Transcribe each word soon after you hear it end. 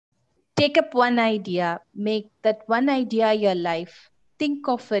Take up one idea, make that one idea your life. Think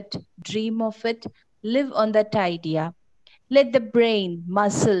of it, dream of it, live on that idea. Let the brain,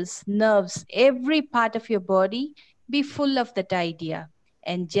 muscles, nerves, every part of your body be full of that idea.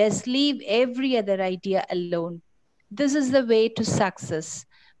 And just leave every other idea alone. This is the way to success.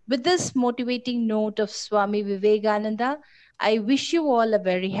 With this motivating note of Swami Vivekananda, I wish you all a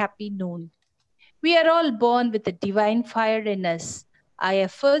very happy noon. We are all born with a divine fire in us. Our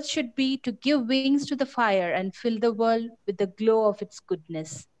efforts should be to give wings to the fire and fill the world with the glow of its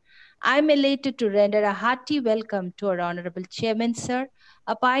goodness. I am elated to render a hearty welcome to our Honorable Chairman, Sir,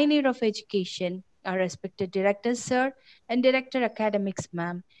 a pioneer of education, our respected Director, Sir, and Director Academics,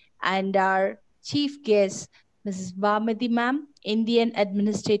 Ma'am, and our Chief Guest, Mrs. Bhamathi, Ma'am, Indian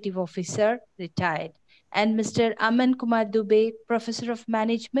Administrative Officer, retired, and Mr. Aman Kumar Dubey, Professor of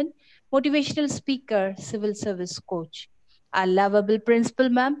Management, Motivational Speaker, Civil Service Coach, our lovable Principal,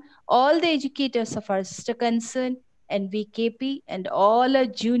 Ma'am, all the educators of our sister concern, and VKP, and all our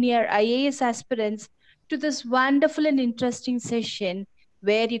junior IAS aspirants to this wonderful and interesting session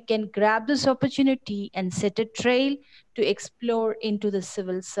where you can grab this opportunity and set a trail to explore into the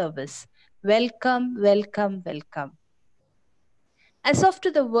civil service. Welcome, welcome, welcome. As of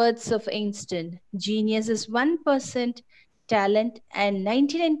to the words of Einstein, genius is 1% talent and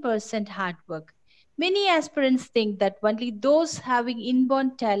 99% hard work. Many aspirants think that only those having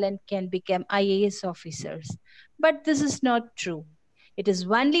inborn talent can become IAS officers. But this is not true. It is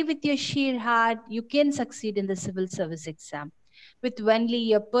only with your sheer heart you can succeed in the civil service exam. With only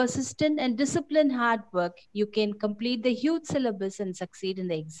your persistent and disciplined hard work, you can complete the huge syllabus and succeed in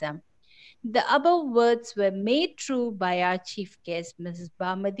the exam. The above words were made true by our chief guest, Mrs.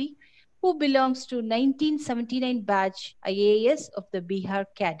 Bhamathi, who belongs to 1979 batch IAS of the Bihar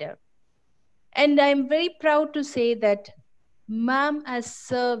cadre. And I am very proud to say that ma'am has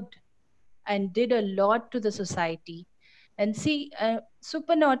served and did a lot to the society. And she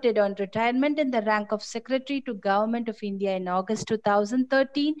supernoted on retirement in the rank of Secretary to Government of India in August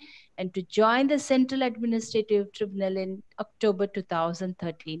 2013 and to join the Central Administrative Tribunal in October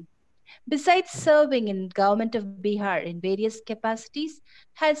 2013. Besides serving in government of Bihar in various capacities,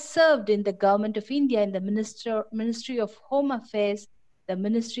 has served in the government of India in the Ministry of Home Affairs, the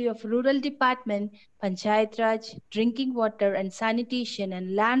Ministry of Rural Department, Panchayat Raj, Drinking Water and Sanitation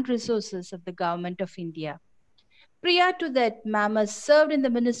and Land Resources of the Government of India. Prior to that, Mama served in the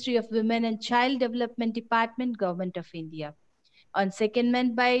Ministry of Women and Child Development Department, Government of India. On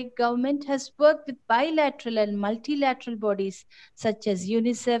secondment by government, has worked with bilateral and multilateral bodies such as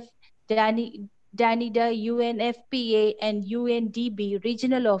UNICEF, DANIDA, UNFPA, and UNDP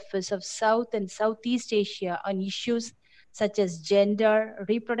Regional Office of South and Southeast Asia on issues such as gender,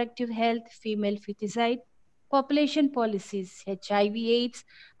 reproductive health, female feticide, population policies, HIV/AIDS,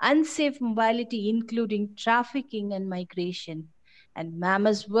 unsafe mobility, including trafficking and migration. And MAM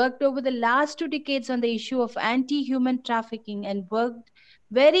has worked over the last 2 decades on the issue of anti human trafficking and worked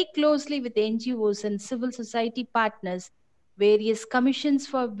very closely with NGOs and civil society partners, various commissions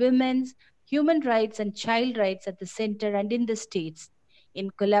for women's, human rights, and child rights at the center and in the states. In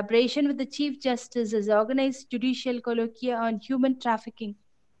collaboration with the Chief Justice, has organized judicial colloquia on human trafficking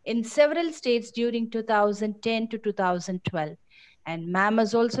in several states during 2010 to 2012. And MAM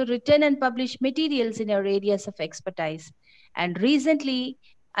has also written and published materials in her areas of expertise. And recently,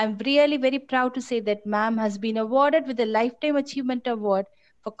 I'm really very proud to say that MAM has been awarded with the Lifetime Achievement Award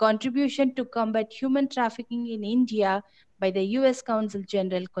for contribution to combat human trafficking in India by the US Consul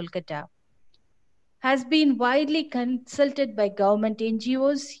General, Kolkata. Has been widely consulted by government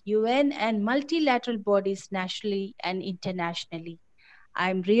NGOs, UN, and multilateral bodies nationally and internationally.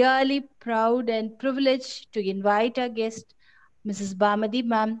 I'm really proud and privileged to invite our guest, Mrs. Bhamathi,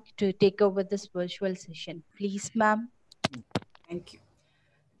 ma'am, to take over this virtual session. Please, ma'am. Thank you.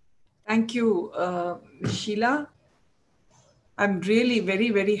 Thank you, Sheila. I'm really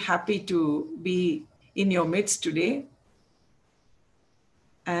very, very happy to be in your midst today.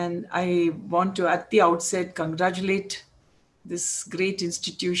 And I want to, at the outset, congratulate this great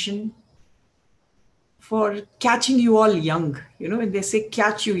institution for catching you all young. You know, when they say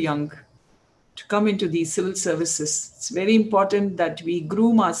catch you young, to come into the civil services, it's very important that we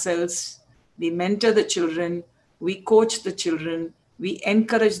groom ourselves, we mentor the children, we coach the children, we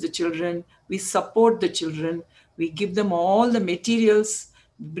encourage the children, we support the children, we give them all the materials,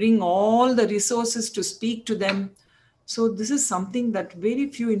 bring all the resources to speak to them. So this is something that very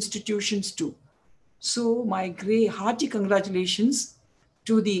few institutions do. So my great hearty congratulations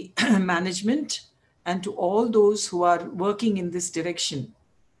to the management and to all those who are working in this direction.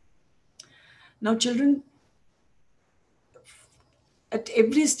 Now, children, at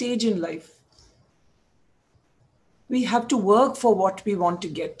every stage in life, we have to work for what we want to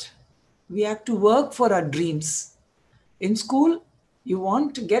get. We have to work for our dreams. In school, you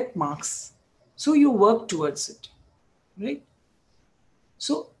want to get marks, so you work towards it, right?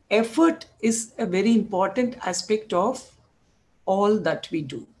 So, effort is a very important aspect of all that we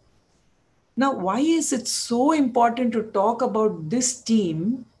do. Now, why is it so important to talk about this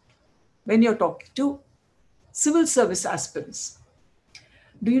team when you're talking to civil service aspirants?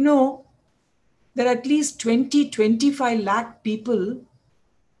 Do you know there are at least 25 lakh people,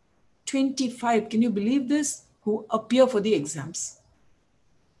 25, can you believe this, who appear for the exams?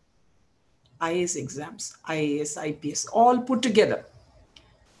 IAS exams, IAS, IPS, all put together.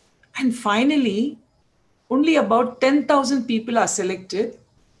 And finally, only about 10,000 people are selected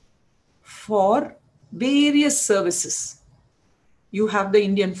for various services. You have the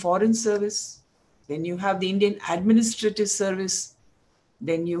Indian Foreign Service, then you have the Indian Administrative Service,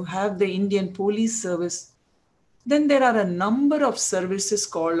 then you have the Indian Police Service. Then there are a number of services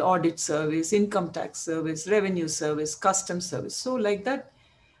called Audit Service, Income Tax Service, Revenue Service, Customs Service. So like that,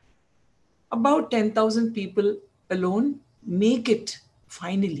 about 10,000 people alone make it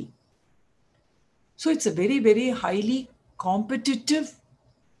finally. So it's a very, very highly competitive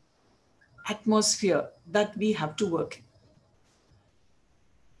atmosphere that we have to work in.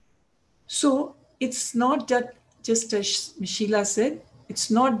 So it's not that, just as Sheila said,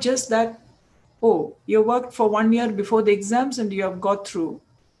 it's not just that, oh, you worked for 1 year before the exams and you have got through.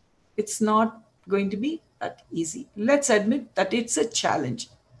 It's not going to be that easy. Let's admit that it's a challenge,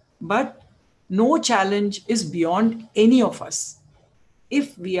 but no challenge is beyond any of us.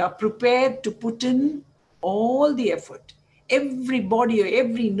 If we are prepared to put in all the effort, every body,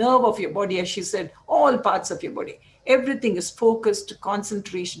 every nerve of your body, as she said, all parts of your body, everything is focused,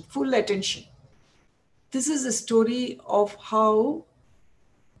 concentration, full attention. This is a story of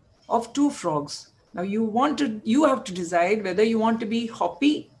two frogs. Now you have to decide whether you want to be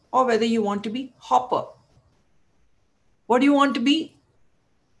hoppy or whether you want to be hopper. What do you want to be?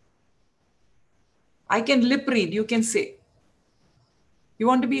 I can lip read, you can say. You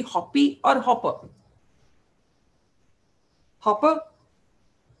want to be hoppy or hopper? Hopper?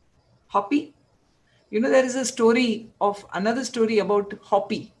 Hoppy? There is another story about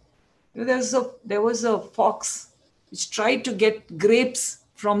Hoppy. There was a fox which tried to get grapes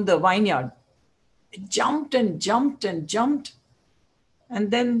from the vineyard. It jumped and jumped and jumped. And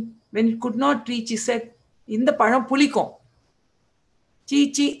then when it could not reach, he said, "In the param pulikom."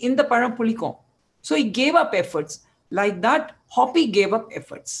 Chi chi, in the param pulikom. So he gave up efforts. Like that, Hoppy gave up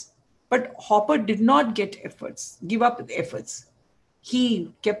efforts. But Hopper did not give up efforts.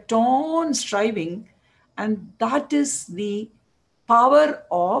 He kept on striving, and that is the power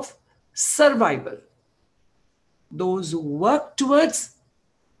of survival. Those who work towards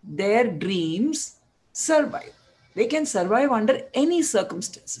their dreams survive. They can survive under any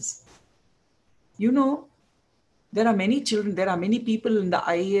circumstances. There are many children, there are many people in the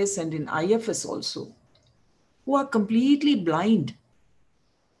IAS and in IFS also who are completely blind,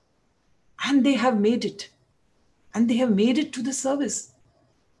 and they have made it. And they have made it to the service.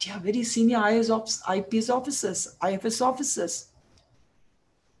 They are very senior IAS, IPS officers, IFS officers.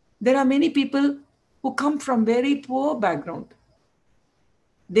 There are many people who come from very poor background.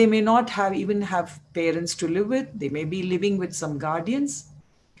 They may not even have parents to live with. They may be living with some guardians.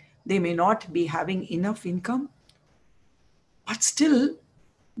 They may not be having enough income. But still,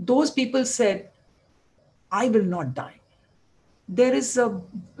 those people said, I will not die. There is a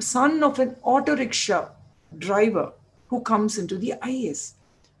son of an auto rickshaw driver who comes into the IAS.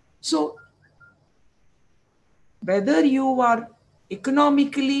 So, whether you are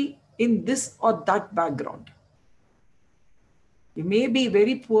economically in this or that background, you may be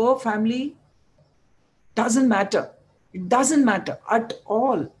very poor family, doesn't matter. It doesn't matter at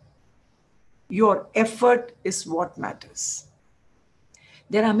all. Your effort is what matters.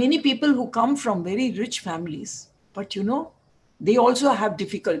 There are many people who come from very rich families, but they also have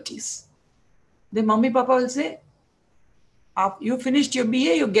difficulties. Their mummy papa will say, you finished your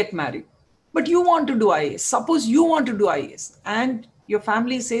BA, you get married. But you want to do IAS. Suppose you want to do IAS and your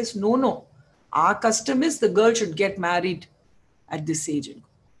family says, no, our custom is the girl should get married at this age.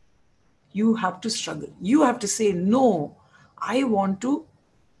 You have to struggle. You have to say, no, I want to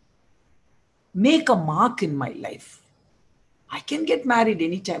make a mark in my life. I can get married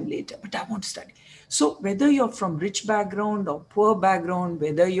anytime later, but I want to study. So whether you're from rich background or poor background,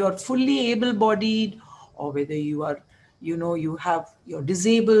 whether you're fully able-bodied or whether you are, you're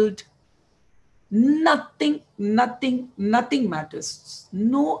disabled, nothing matters.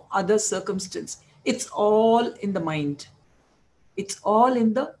 No other circumstance. It's all in the mind. It's all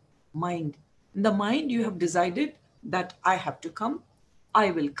in the mind. In the mind, you have decided that I have to come,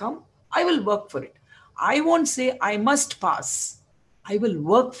 I will come, I will work for it. I won't say I must pass. I will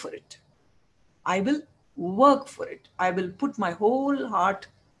work for it. I will work for it. I will put my whole heart,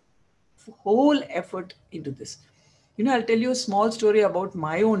 whole effort into this. I'll tell you a small story about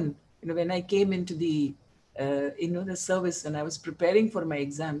my own. When I came into the service and I was preparing for my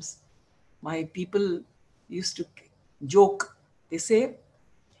exams, my people used to joke. They say,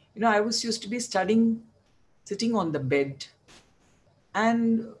 I was used to be studying sitting on the bed.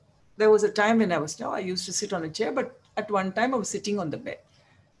 And there was a time when I used to sit on a chair, but at one time I was sitting on the bed.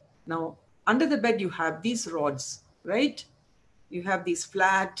 Now, under the bed, you have these rods, right? You have these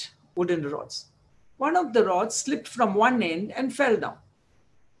flat wooden rods. One of the rods slipped from one end and fell down.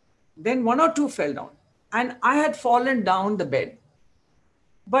 Then one or two fell down. And I had fallen down the bed.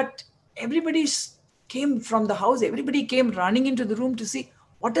 But everybody came from the house, everybody came running into the room to see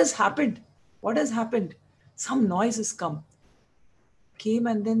what has happened. What has happened? Some noise has come. Came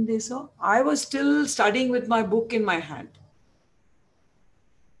and then they saw I was still studying with my book in my hand.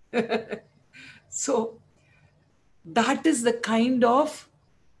 So that is the kind of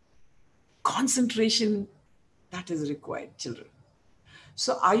concentration that is required, children.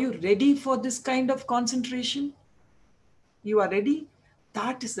 So are you ready for this kind of concentration? You are ready?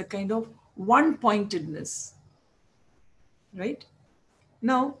 That is the kind of one-pointedness, right?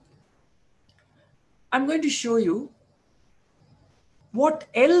 Now, I'm going to show you what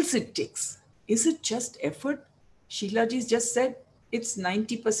else it takes. Is it just effort? Sheilaji just said it's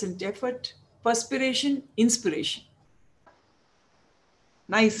 90% effort, perspiration, inspiration.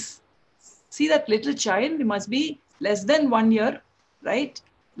 Nice. See that little child, he must be less than 1 year, right?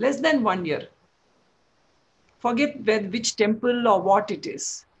 Less than 1 year. Forget which temple or what it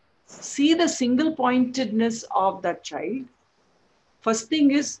is. See the single pointedness of that child. First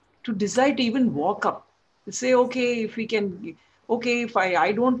thing is to decide to even walk up. To say, okay, if we can, okay, if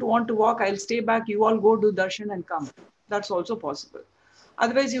I don't want to walk, I'll stay back. You all go do darshan and come. That's also possible.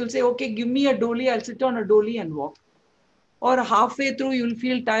 Otherwise, you'll say, okay, give me a dolly. I'll sit on a dolly and walk. Or halfway through, you'll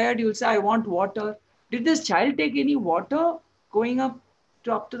feel tired. You'll say, I want water. Did this child take any water going up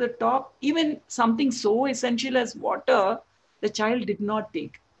to the top? Even something so essential as water, the child did not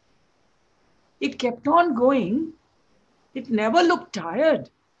take. It kept on going. It never looked tired.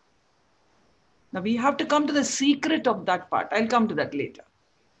 Now we have to come to the secret of that part. I'll come to that later.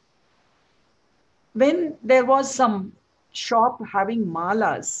 When there was some shop having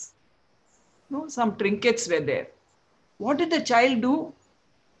malas, some trinkets were there. What did the child do?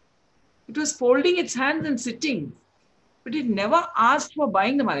 It was folding its hands and sitting. But it never asked for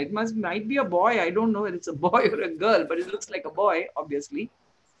buying the mala. It might be a boy. I don't know whether it's a boy or a girl, but it looks like a boy, obviously.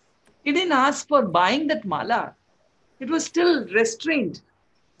 It didn't ask for buying that mala. It was still restrained,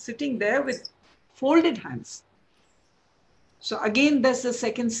 sitting there with folded hands. So again, that's the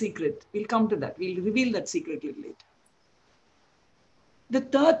second secret. We'll come to that. We'll reveal that secret a little later. The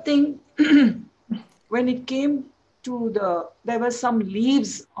third thing, when it came to there were some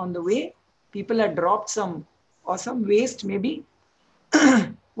leaves on the way. People had dropped some waste maybe.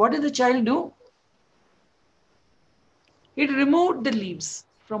 What did the child do? It removed the leaves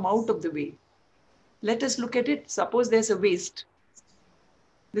from out of the way. Let us look at it. Suppose there's a waste.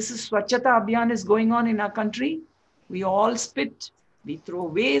 This is Swachhata Abhiyan is going on in our country. We all spit, we throw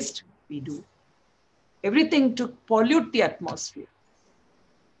waste, we do everything to pollute the atmosphere.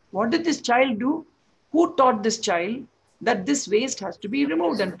 What did this child do? Who taught this child that this waste has to be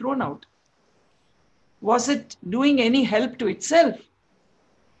removed and thrown out? Was it doing any help to itself?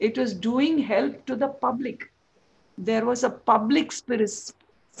 It was doing help to the public. There was a public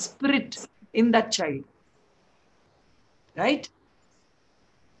spirit in that child, right?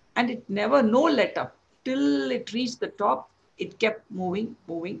 And it never, no let up. Till it reached the top, it kept moving,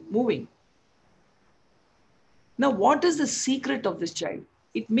 moving, moving. Now, what is the secret of this child?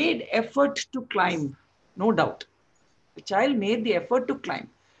 It made effort to climb, no doubt. The child made the effort to climb,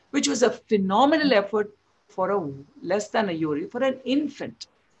 which was a phenomenal effort for less than a year, for an infant.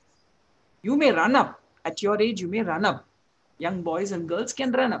 You may run up. At your age, you may run up. Young boys and girls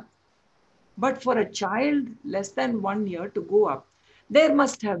can run up. But for a child less than 1 year to go up, there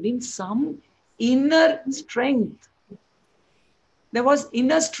must have been some inner strength. There was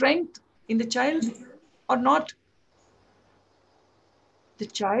inner strength in the child or not? The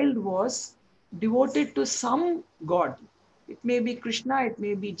child was devoted to some God. It may be Krishna, it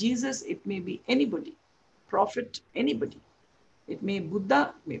may be Jesus, it may be anybody, prophet, anybody. It may be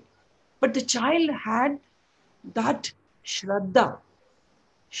Buddha, maybe. But the child had that Shraddha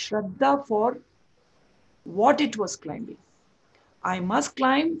for what it was climbing. I must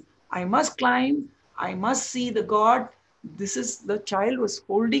climb, I must climb, I must see the God. This is the child was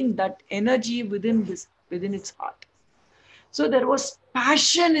holding that energy within its heart. So there was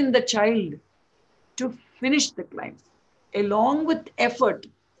passion in the child to finish the climb. Along with effort,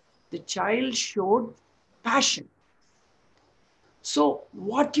 the child showed passion. So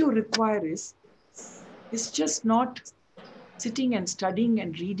what you require is just not sitting and studying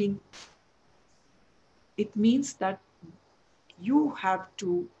and reading. It means that you have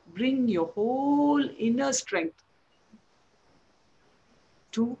to bring your whole inner strength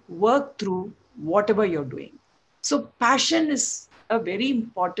to work through whatever you're doing. So, passion is a very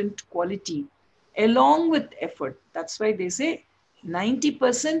important quality along with effort. That's why they say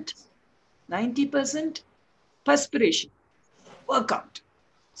 90%, 90% perspiration, workout,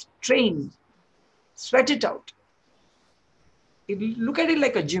 train, sweat it out. Look at it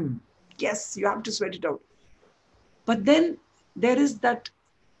like a gym. Yes, you have to sweat it out. But then there is that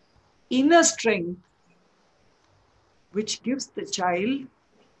inner strength which gives the child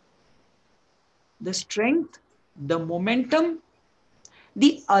the strength, the momentum,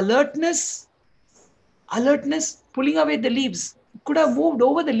 the alertness, pulling away the leaves. Could have moved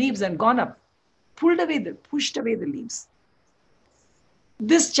over the leaves and gone up, pushed away the leaves.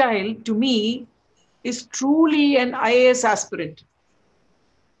 This child, to me, is truly an IAS aspirant.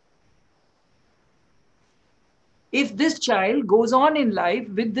 If this child goes on in life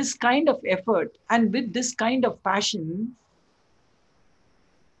with this kind of effort and with this kind of passion,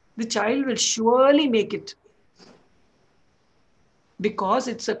 the child will surely make it, because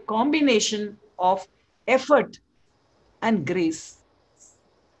it's a combination of effort and grace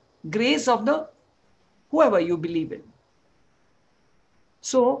of the whoever you believe in.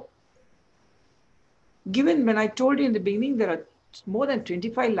 So, given when I told you in the beginning, there are more than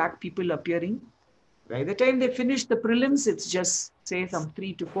 25 lakh people appearing. By the time they finish the prelims, it's just say some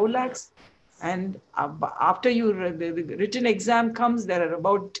 3 to 4 lakhs. And after the written exam comes, there are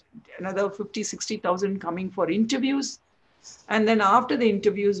about another 50, 60,000 coming for interviews. And then after the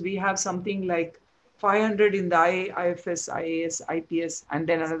interviews, we have something like 500 in the IFS, IAS, IPS, and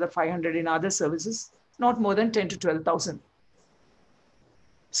then another 500 in other services, not more than 10 to 12,000.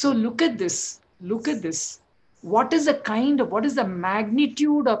 So look at this. Look at this. What is the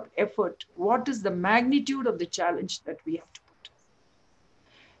magnitude of effort? What is the magnitude of the challenge that we have to put?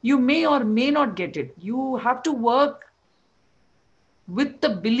 You may or may not get it. You have to work with the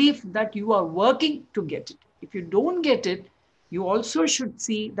belief that you are working to get it. If you don't get it, you also should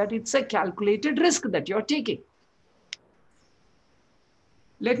see that it's a calculated risk that you're taking.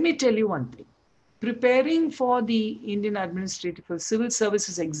 Let me tell you one thing. Preparing for the Indian Administrative or Civil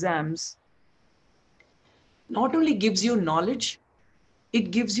Services exams not only gives you knowledge,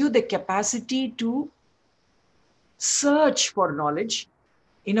 it gives you the capacity to search for knowledge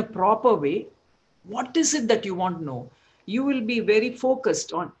in a proper way. What is it that you want to know? You will be very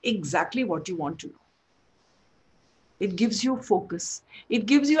focused on exactly what you want to know. It gives you focus. It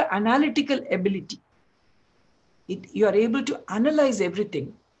gives you analytical ability. You are able to analyze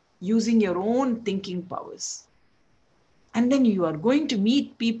everything using your own thinking powers. And then you are going to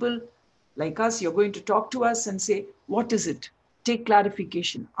meet people like us. You're going to talk to us and say, what is it? Take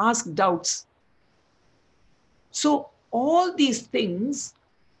clarification, ask doubts. So all these things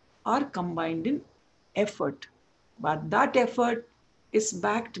are combined in effort. But that effort is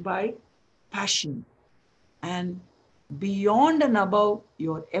backed by passion. And beyond and above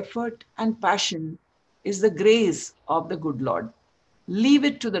your effort and passion is the grace of the good Lord. Leave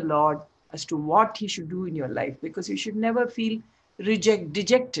it to the Lord as to what He should do in your life, because you should never feel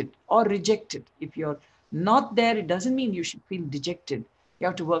dejected or rejected. If you're not there, it doesn't mean you should feel dejected. You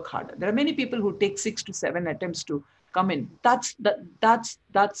have to work harder. There are many people who take 6 to 7 attempts to come in. That's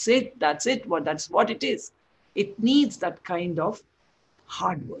it. That's what it is. It needs that kind of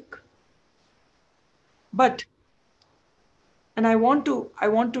hard work. But, and I want to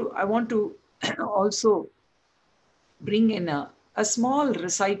also bring in a small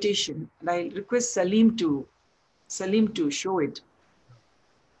recitation, and I request Salim to show it.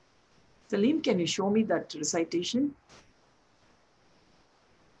 Salim, can you show me that recitation?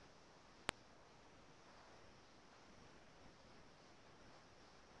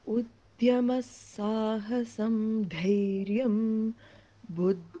 उद्यमसाहसं धैर्यं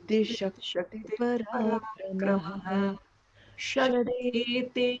बुद्धिशक्तिपराक्रमः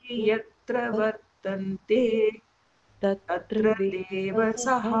षडेते यत्र वर्तन्ते तत्र तत्र देव देवसहायकृत्.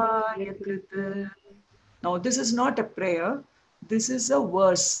 सहायकृत्. Now, this is not a prayer. This is a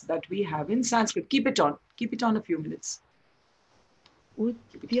verse that we have in Sanskrit. Keep it on. Keep it on a few minutes.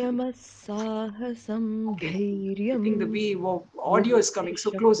 Udyama sahasam Okay. I think dhairyam audio is coming,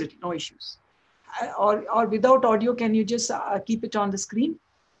 so close it, no issues. Or without audio, can you just keep it on the screen,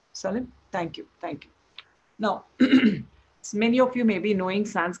 Salim? Thank you. Now, many of you may be knowing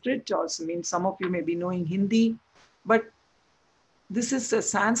Sanskrit, or some of you may be knowing Hindi, but this is a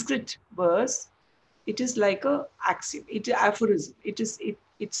Sanskrit verse. It is like a axiom, it's aphorism.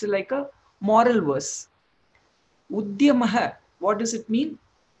 It's like a moral verse. Udyamaha, what does it mean?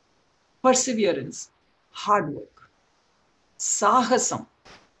 Perseverance, hard work. Sahasam.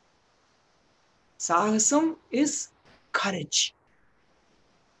 Sahasam is courage.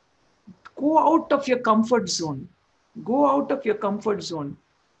 Go out of your comfort zone. Go out of your comfort zone.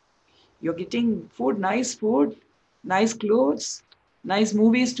 You're getting food, nice clothes, nice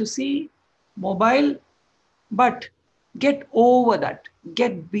movies to see, mobile, but get over that.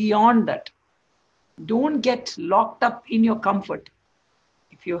 Get beyond that. Don't get locked up in your comfort.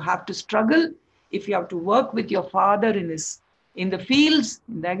 If you have to struggle, if you have to work with your father in the fields,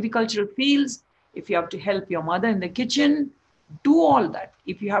 in the agricultural fields, if you have to help your mother in the kitchen, do all that.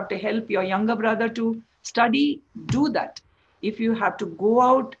 If you have to help your younger brother to study, do that. If you have to go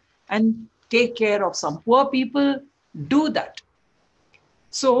out and take care of some poor people, do that.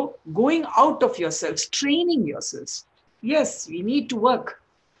 So going out of yourselves, training yourselves. Yes, we need to work.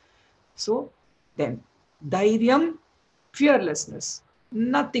 So then, dhairyam, fearlessness,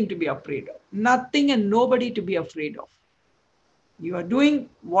 nothing to be afraid of, nothing and nobody to be afraid of. You are doing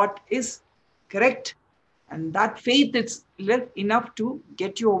what is correct, and that faith is enough to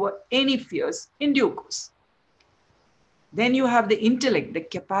get you over any fears in due course. Then you have the intellect, the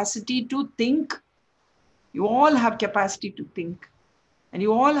capacity to think. You all have capacity to think, and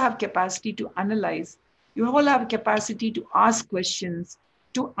you all have capacity to analyze. You all have capacity to ask questions,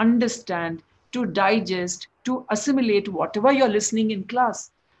 to understand, to digest, to assimilate whatever you're listening in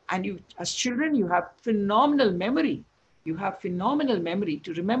class. And you, as children, you have phenomenal memory. You have phenomenal memory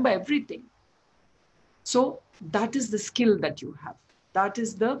to remember everything. So that is the skill that you have. That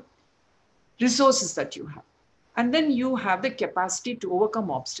is the resources that you have. And then you have the capacity to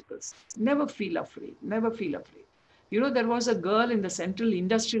overcome obstacles. Never feel afraid. Never feel afraid. You know, there was a girl in the Central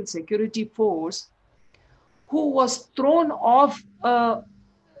Industrial Security Force who was thrown off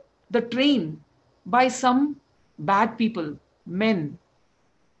the train by some bad people, men.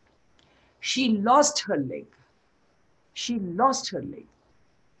 She lost her leg. She lost her leg.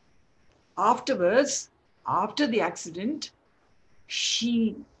 Afterwards, after the accident,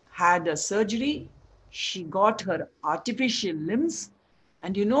 she had a surgery. She got her artificial limbs.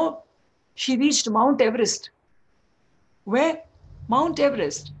 And you know, she reached Mount Everest. Where? Mount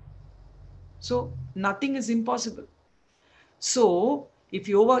Everest. So nothing is impossible. So if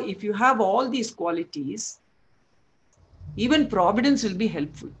you have all these qualities, even providence will be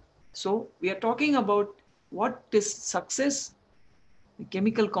helpful. So we are talking about what is success, the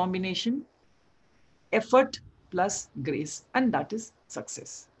chemical combination, effort plus grace, and that is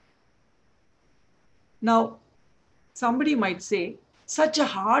success. Now, somebody might say, such a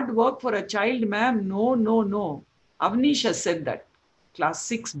hard work for a child, ma'am. No, no, no. Avnish has said that, class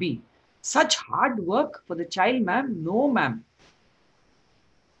 6B. Such hard work for the child, ma'am. No, ma'am.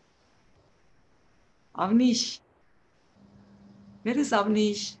 Avnish. Where is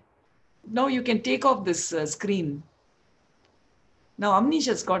Avnish? Now you can take off this screen. Now Avnish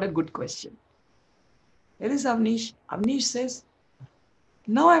has got a good question. Where is Avnish? Avnish says,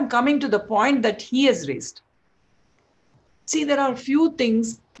 now I'm coming to the point that he has raised. See, there are few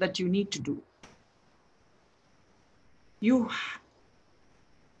things that you need to do. You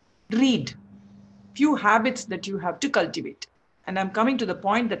read, few habits that you have to cultivate. And I'm coming to the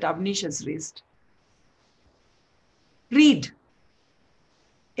point that Avnish has raised. Read.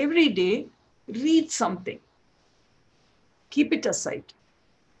 Every day, read something. Keep it aside.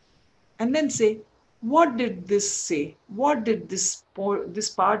 And then say, what did this say? What did this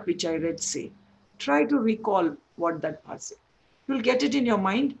part which I read say? Try to recall what that part said. You'll get it in your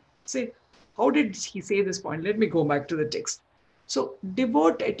mind. Say, how did he say this point? Let me go back to the text. So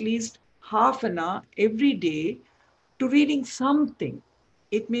devote at least half an hour every day to reading something.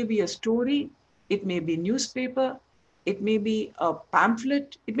 It may be a story. It may be newspaper. It may be a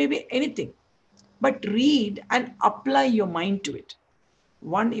pamphlet. It may be anything. But read and apply your mind to it.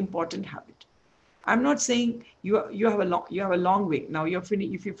 One important habit. I'm not saying you have a long way. Now if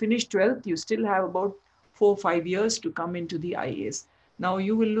you finish 12th, you still have about 4-5 years to come into the IAS. Now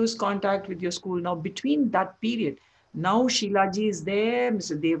you will lose contact with your school. Now between that period, now Sheilaji is there,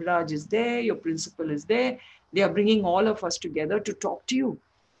 Mr. Devraj is there, your principal is there. They are bringing all of us together to talk to you.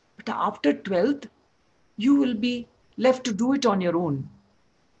 But after 12th, you will be left to do it on your own.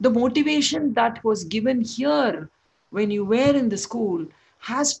 The motivation that was given here when you were in the school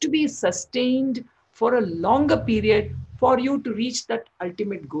has to be sustained for a longer period for you to reach that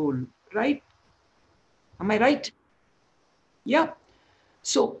ultimate goal, right? Am I right? Yeah.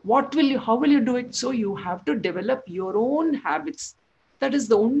 So how will you do it? So you have to develop your own habits. That is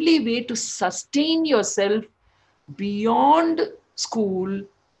the only way to sustain yourself beyond school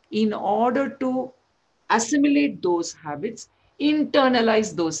in order to assimilate those habits,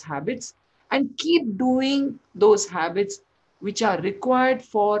 internalize those habits, and keep doing those habits which are required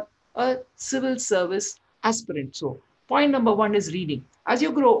for a civil service aspirant. So, point number one is reading. As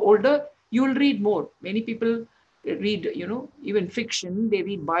you grow older, you will read more. Many people read, even fiction, they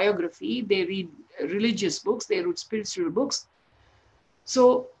read biography, they read religious books, they read spiritual books.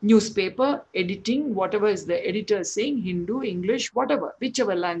 So newspaper, editing, whatever is the editor saying, Hindu, English, whatever,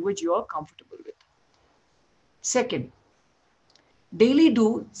 whichever language you are comfortable with. Second, daily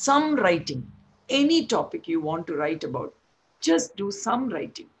do some writing. Any topic you want to write about, just do some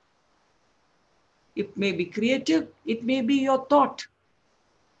writing. It may be creative, it may be your thought.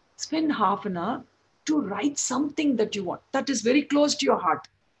 Spend half an hour to write something that you want, that is very close to your heart.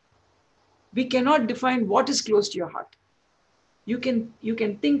 We cannot define what is close to your heart. You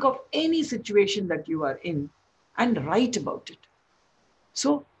can think of any situation that you are in and write about it.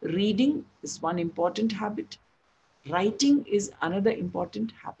 So reading is one important habit. Writing is another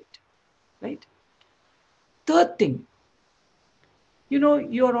important habit, right? Third thing,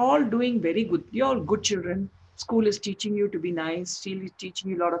 you're all doing very good. You're all good children. School is teaching you to be nice. School is teaching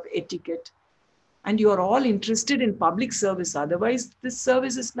you a lot of etiquette. And you are all interested in public service. Otherwise, this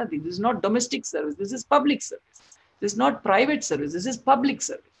service is nothing. This is not domestic service. This is public service. This is not private service. This is public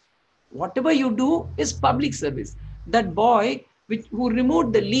service. Whatever you do is public service. That boy who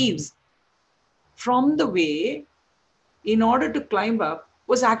removed the leaves from the way in order to climb up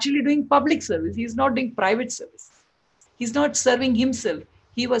was actually doing public service. He's not doing private service. He's not serving himself.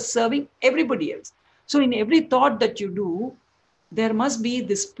 He was serving everybody else. So in every thought that you do, there must be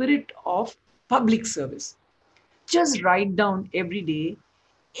the spirit of public service. Just write down every day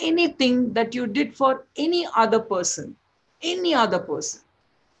anything that you did for any other person. Any other person.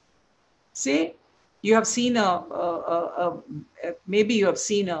 Say you have seen maybe you have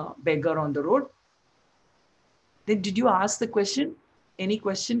seen a beggar on the road. Then did you ask the question, any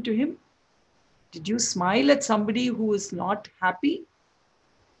question to him? Did you smile at somebody who is not happy?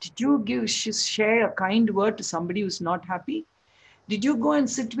 Did you share a kind word to somebody who's not happy? Did you go and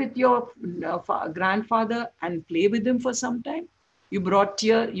sit with your grandfather and play with him for some time? You brought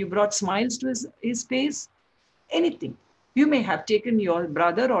smiles to his face? Anything. You may have taken your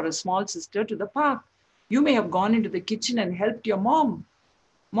brother or a small sister to the park. You may have gone into the kitchen and helped your mom.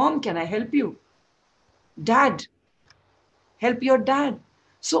 Mom, can I help you? Dad, help your dad.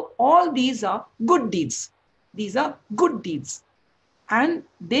 So all these are good deeds. These are good deeds. And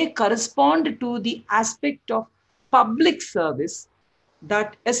they correspond to the aspect of public service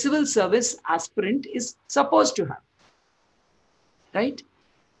that a civil service aspirant is supposed to have. Right?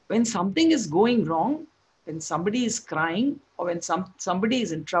 When something is going wrong, when somebody is crying, or when somebody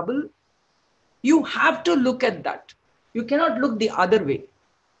is in trouble, you have to look at that. You cannot look the other way.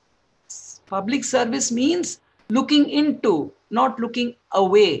 Public service means looking into, not looking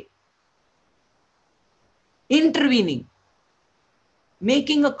away. Intervening,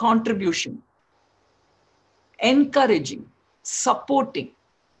 making a contribution, encouraging, supporting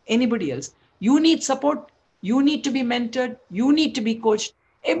anybody else. You need support, you need to be mentored, you need to be coached.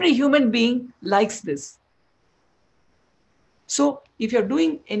 Every human being likes this. So if you're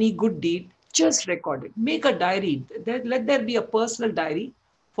doing any good deed, just record it. Make a diary. Let there be a personal diary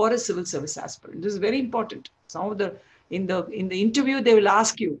for a civil service aspirant. This is very important. Some of in the interview, they will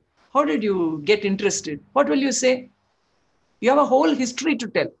ask you, how did you get interested? What will you say? You have a whole history to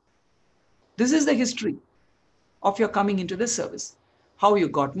tell. This is the history of your coming into the service. How you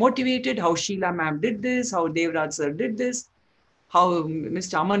got motivated, how Sheila ma'am did this, how Devraj sir did this, how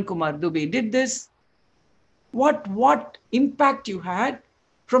Mr. Aman Kumar Dubey did this. What impact you had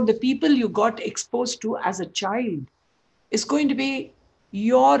from the people you got exposed to as a child is going to be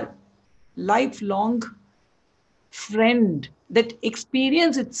your lifelong friend. That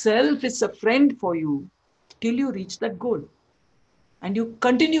experience itself is a friend for you till you reach that goal. And you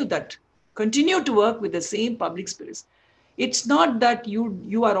continue to work with the same public spirits. It's not that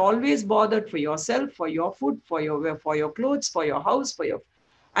you are always bothered for yourself, for your food, for your clothes, for your house,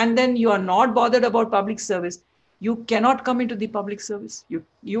 and then you are not bothered about public service. You cannot come into the public service.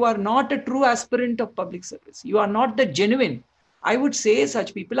 You are not a true aspirant of public service. You are not the genuine. I would say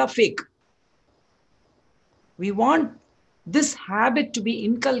such people are fake. We want this habit to be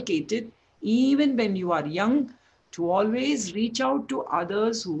inculcated even when you are young, to always reach out to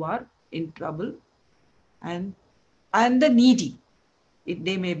others who are in trouble and the needy.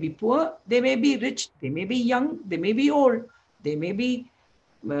 They may be poor, they may be rich, they may be young, they may be old, they may be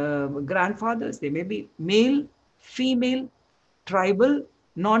grandfathers, they may be male, female, tribal,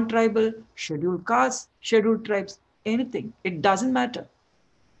 non-tribal, scheduled castes, scheduled tribes, anything. It doesn't matter.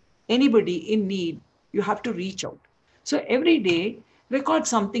 Anybody in need, you have to reach out. So every day, record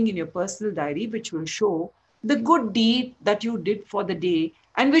something in your personal diary which will show the good deed that you did for the day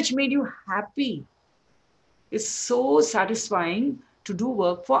and which made you happy. It's so satisfying to do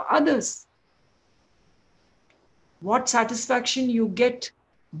work for others. What satisfaction you get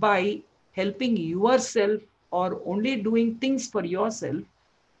by helping yourself or only doing things for yourself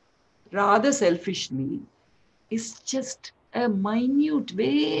rather selfishly is just a minute,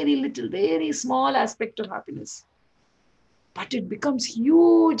 very little, very small aspect of happiness. But it becomes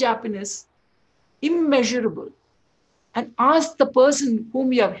huge happiness, immeasurable. And ask the person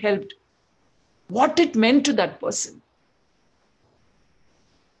whom you have helped what it meant to that person.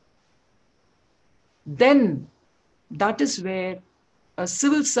 Then that is where a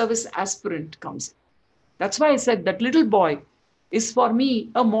civil service aspirant comes in. That's why I said that little boy is for me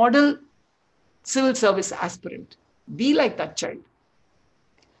a model civil service aspirant. Be like that child.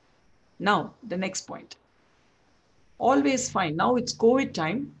 Now, the next point. Always fine. Now it's COVID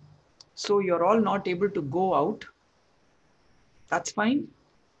time, so you're all not able to go out. That's fine.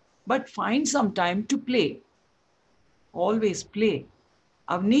 But find some time to play. Always play.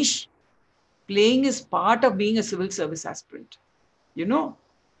 Avnish, playing is part of being a civil service aspirant. You know,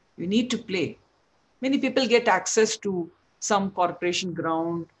 you need to play. Many people get access to some corporation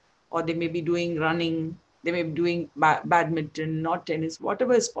ground, or they may be doing running, they may be doing badminton, not tennis,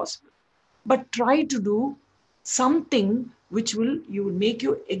 whatever is possible. But try to do something which will make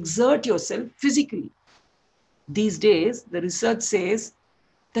you exert yourself physically. These days, the research says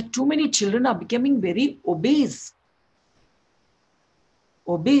that too many children are becoming very obese.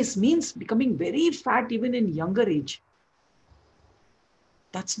 Obese means becoming very fat even in younger age.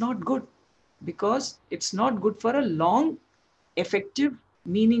 That's not good, because it's not good for a long, effective,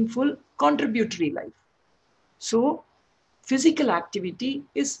 meaningful, contributory life. So, physical activity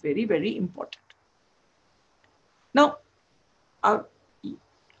is very, very important. Now,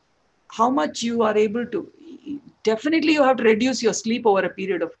 how much you are able to, definitely you have to reduce your sleep over a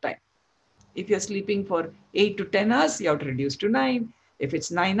period of time. If you're sleeping for 8 to 10 hours, you have to reduce to 9. If it's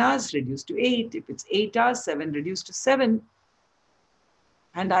 9 hours, reduce to 8. If it's 8 hours, 7, reduce to 7.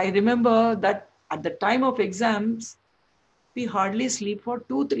 And I remember that at the time of exams, we hardly sleep for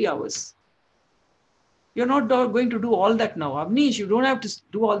 2-3 hours. You're not going to do all that now. Avnish, you don't have to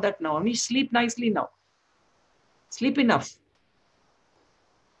do all that now. Avnish, sleep nicely now. Sleep enough.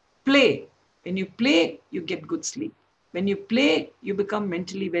 Play. When you play, you get good sleep. When you play, you become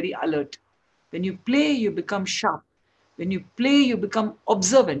mentally very alert. When you play, you become sharp. When you play, you become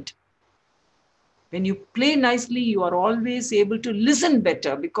observant. When you play nicely, you are always able to listen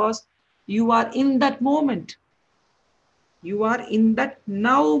better because you are in that moment. You are in that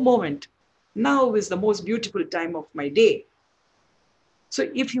now moment. Now is the most beautiful time of my day. So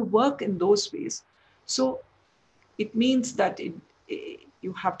if you work in those ways, so it means that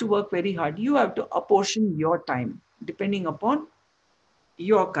you have to work very hard. You have to apportion your time depending upon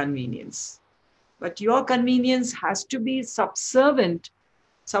your convenience. But your convenience has to be subservient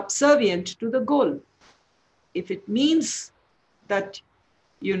to the goal. If it means that,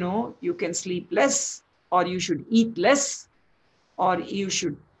 you can sleep less, or you should eat less, or you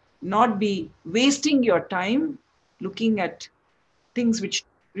should not be wasting your time looking at things which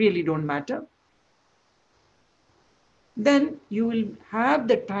really don't matter, then you will have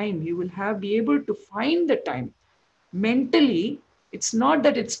the time, you will be able to find the time. Mentally, it's not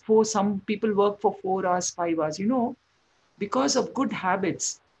that it's some people work for 4 hours, 5 hours, because of good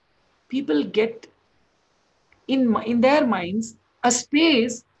habits, people get in their minds a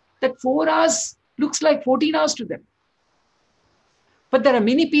space that 4 hours looks like 14 hours to them. But there are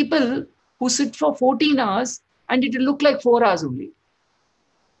many people who sit for 14 hours and it will look like 4 hours only.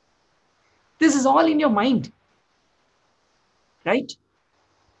 This is all in your mind, right?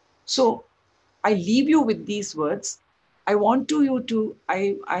 So I leave you with these words. I want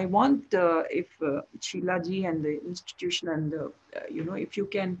I want if Sheila ji and the institution and if you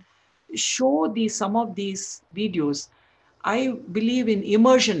can show some of these videos. I believe in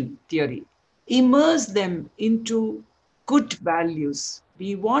immersion theory. Immerse them into good values.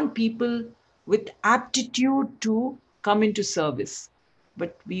 We want people with aptitude to come into service,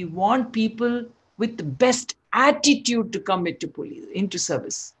 but we want people with the best attitude to come into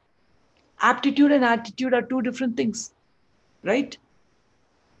service. Aptitude and attitude are two different things, right?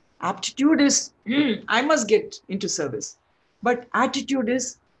 Aptitude is, I must get into service. But attitude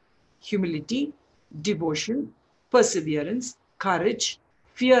is humility, devotion, perseverance, courage,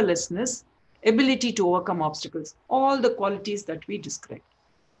 fearlessness, ability to overcome obstacles, all the qualities that we described,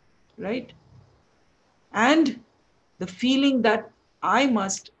 right? And the feeling that I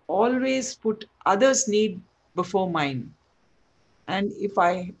must always put others' need before mine. And if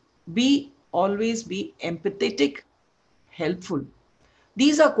I always be empathetic, helpful.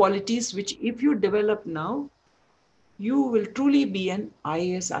 These are qualities which, if you develop now, you will truly be an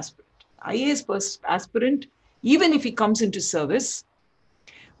IAS aspirant. IAS aspirant, even if he comes into service,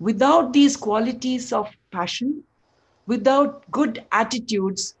 without these qualities of passion, without good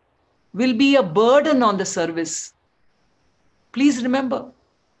attitudes, will be a burden on the service. Please remember,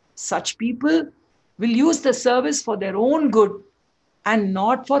 such people will use the service for their own good and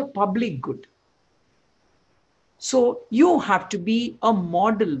not for public good. So you have to be a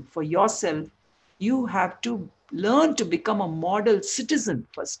model for yourself. You have to learn to become a model citizen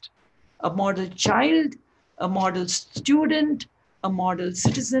first, a model child, a model student, a model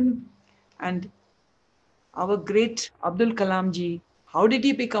citizen. And our great Abdul Kalam ji, how did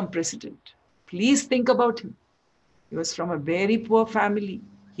he become president? Please think about him. He was from a very poor family.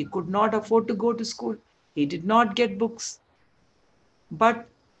 He could not afford to go to school. He did not get books. But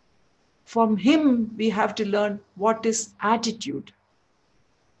from him, we have to learn what is attitude.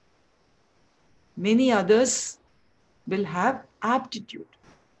 Many others will have aptitude.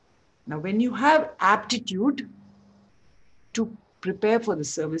 Now, when you have aptitude to prepare for the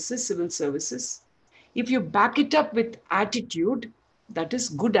services, civil services, if you back it up with attitude, that is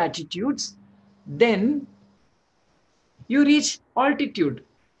good attitudes, then you reach altitude.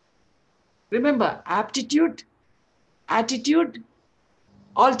 Remember, aptitude, attitude,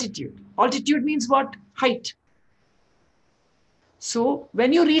 altitude. Altitude means what? Height. So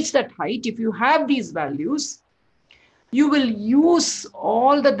when you reach that height, if you have these values, you will use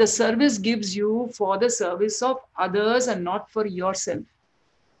all that the service gives you for the service of others and not for yourself.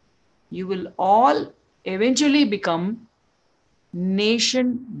 You will all eventually become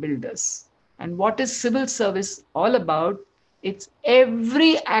nation builders. And what is civil service all about? It's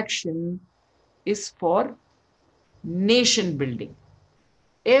every action is for nation building.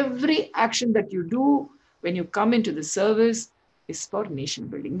 Every action that you do when you come into the service is for nation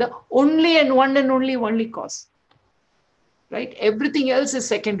building. The only and one and only cause. Right? Everything else is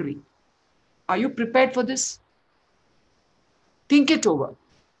secondary. Are you prepared for this? Think it over.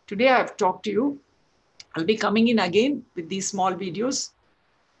 Today I have talked to you. I'll be coming in again with these small videos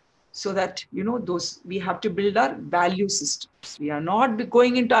so that, those we have to build our value systems. We are not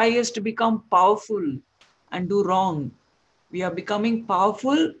going into IAS to become powerful and do wrong. We are becoming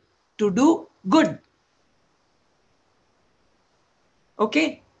powerful to do good.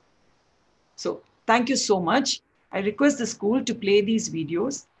 Okay? So thank you so much. I request the school to play these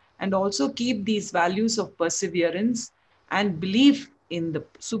videos and also keep these values of perseverance and belief in the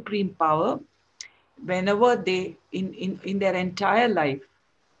supreme power whenever they, in their entire life,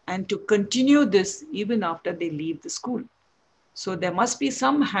 and to continue this even after they leave the school. So there must be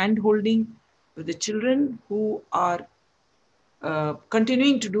some hand-holding with the children who are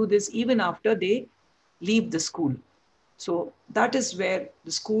continuing to do this even after they leave the school. So that is where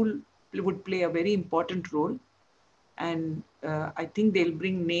the school would play a very important role. And I think they'll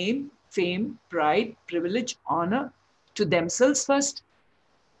bring name, fame, pride, privilege, honor to themselves first,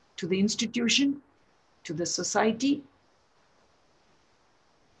 to the institution, to the society,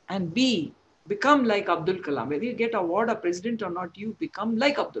 and become like Abdul Kalam. Whether you get award or president or not, you become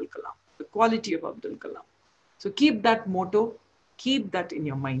like Abdul Kalam, the quality of Abdul Kalam. So keep that motto, keep that in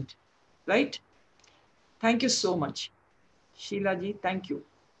your mind, right? Thank you so much. Sheila ji, thank you.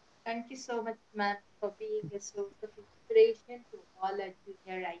 Thank you so much, ma'am, for being a source of inspiration to all our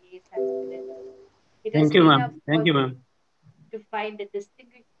junior IAS aspirants. It has Thank you, been ma'am. a Thank you, fortune ma'am. to find a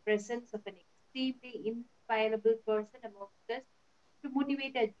distinguished presence of an extremely inspirable person amongst us to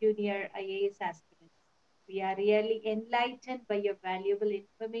motivate our junior IAS aspirants. We are really enlightened by your valuable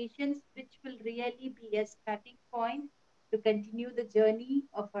information, which will really be a starting point to continue the journey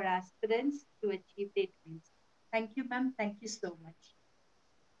of our aspirants to achieve their dreams. Thank you, ma'am. Thank you so much.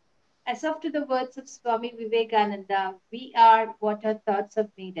 As of to the words of Swami Vivekananda, we are what our thoughts have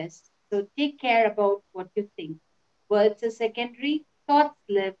made us. So take care about what you think. Words are secondary, thoughts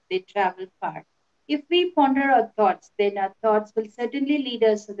live, they travel far. If we ponder our thoughts, then our thoughts will certainly lead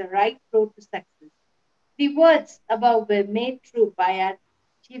us to the right road to success. The words above were made true by our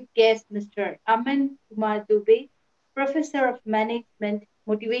chief guest, Mr. Aman Kumar Dubey, Professor of Management,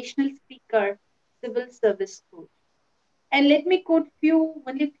 motivational speaker, civil service coach. And let me quote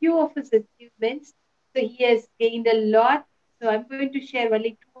only few of his achievements. So he has gained a lot. So I'm going to share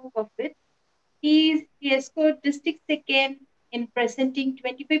only two of it. He has scored district second in presenting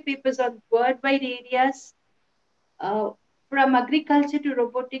 25 papers on worldwide areas, uh, from agriculture to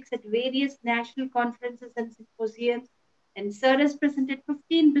robotics at various national conferences and symposiums. And Sir has presented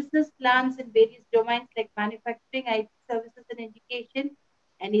 15 business plans in various domains like manufacturing, IT services, and education.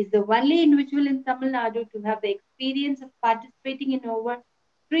 And he's the only individual in Tamil Nadu to have the experience of participating in over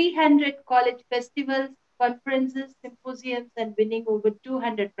 300 college festivals, conferences, symposiums, and winning over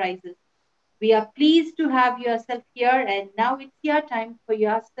 200 prizes. We are pleased to have yourself here, and now it's your time for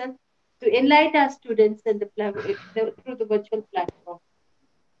yourself to enlighten our students in through the virtual platform.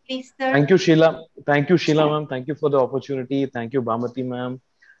 Please, sir. Thank you, Sheila. Thank you, Sheila, ma'am. Thank you for the opportunity. Thank you, Bhamathi, ma'am.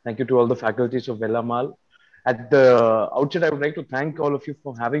 Thank you to all the faculties of Vellamal. At the outset, I would like to thank all of you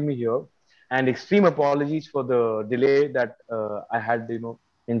for having me here, and extreme apologies for the delay that I had,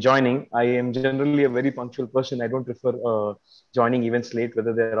 in joining. I am generally a very punctual person. I don't prefer joining events late,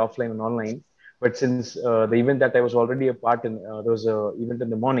 whether they're offline or online. But since the event that I was already a part in, there was a event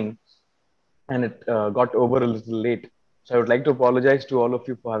in the morning, and it got over a little late. So I would like to apologize to all of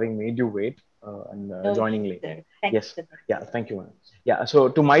you for having made you wait and No joining need, late. sir. Thank you Yes. so much. Yeah. Thank you, ma'am. Yeah. So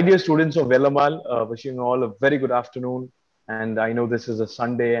to my dear students of Vellamal, wishing you all a very good afternoon. And I know this is a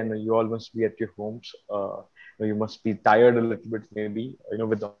Sunday and you all must be at your homes. You must be tired a little bit, maybe,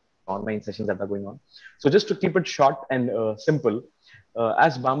 with the online sessions that are going on. So just to keep it short and simple,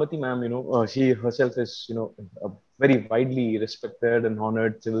 as Bhamati ma'am, she herself is, a very widely respected and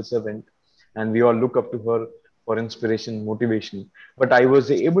honored civil servant, and we all look up to her for inspiration, motivation. But I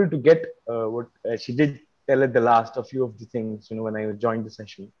was able to get what she did tell at the last, a few of the things, when I joined the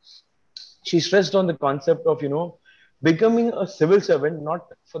session. She stressed on the concept of, becoming a civil servant, not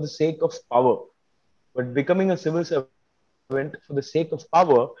for the sake of power, but becoming a civil servant for the sake of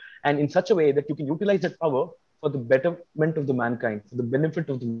power, and in such a way that you can utilize that power for the betterment of the mankind, for the benefit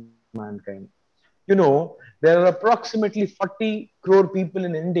of the mankind. There are approximately 40 crore people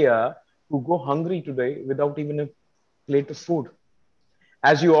in India who go hungry today without even a plate of food.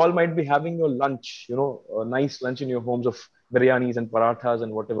 As you all might be having your lunch, a nice lunch in your homes of biryanis and parathas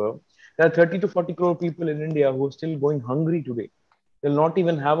and whatever. There are 30 to 40 crore people in India who are still going hungry today. They'll not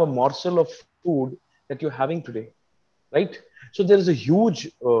even have a morsel of food that you're having today, right? So there is a huge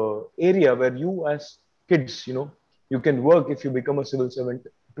area where you as kids, you can work if you become a civil servant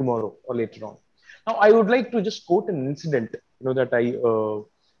tomorrow or later on. Now, I would like to just quote an incident, that I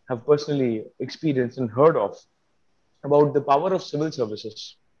have personally experienced and heard of about the power of civil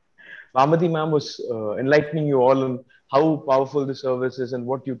services. Bhamati ma'am was enlightening you all on how powerful the service is and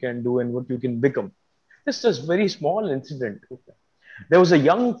what you can do and what you can become. Just a very small incident. There was a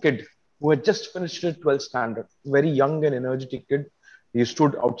young kid who had just finished his 12th standard, very young and energetic kid. He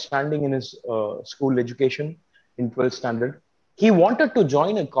stood outstanding in his school education in 12th standard. He wanted to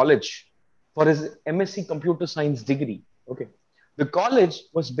join a college for his MSc Computer Science degree. Okay. The college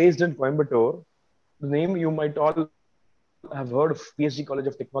was based in Coimbatore. The name you might all have heard of, PSG College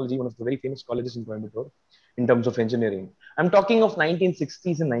of Technology, one of the very famous colleges in Coimbatore in terms of engineering. I'm talking of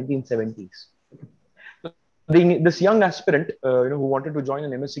 1960s and 1970s. This young aspirant, who wanted to join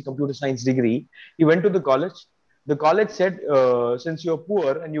an MSc Computer Science degree, he went to the college. The college said, since you're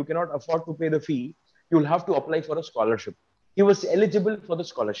poor and you cannot afford to pay the fee, you'll have to apply for a scholarship. He was eligible for the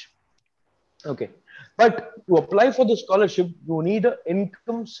scholarship. Okay. But to apply for the scholarship, you need an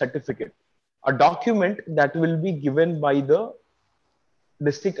income certificate, a document that will be given by the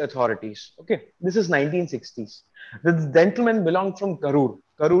district authorities. Okay. This is 1960s. The gentleman belonged from Karur.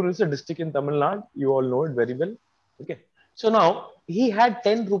 Karur is a district in Tamil Nadu. You all know it very well. Okay. So now he had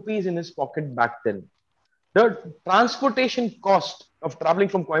 10 rupees in his pocket back then. The transportation cost of traveling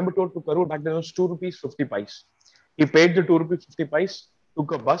from Coimbatore to Karur back then was 2 rupees 50 pice. He paid the 2 rupees 50 pice,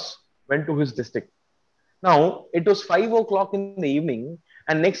 took a bus, went to his district. Now it was 5 o'clock in the evening,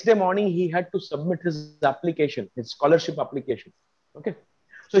 and next day morning he had to submit his application, his scholarship application. Okay.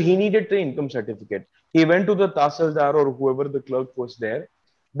 So he needed the income certificate. He went to the Tasildar or whoever the clerk was there.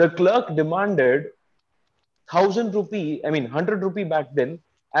 The clerk demanded 1,000 rupee, I mean 100 rupee back then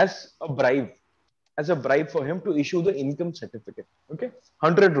as a bribe for him to issue the income certificate. Okay,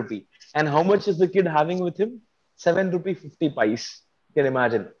 100 rupee. And how much is the kid having with him? 7 rupee 50 pice. You can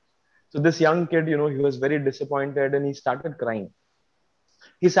imagine. So this young kid, he was very disappointed and he started crying.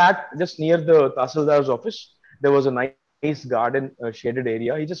 He sat just near the Tahsildar's office. There was a nice garden, shaded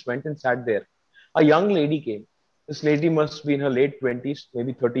area. He just went and sat there. A young lady came. This lady must be in her late 20s,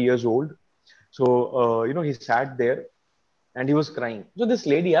 maybe 30 years old. So, he sat there and he was crying. So this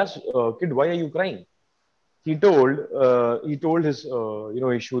lady asked, kid, why are you crying? He told his,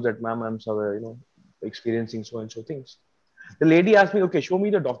 issue that, ma'am, I'm sorry, experiencing so and so things. The lady asked me, okay, show me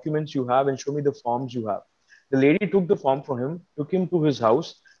the documents you have and show me the forms you have. The lady took the form from him, took him to his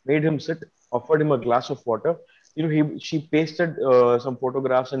house, made him sit, offered him a glass of water. She pasted some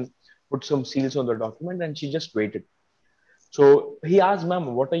photographs and put some seals on the document, and she just waited. So he asked, ma'am,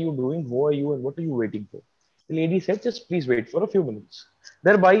 what are you doing? Who are you and what are you waiting for? The lady said, just please wait for a few minutes.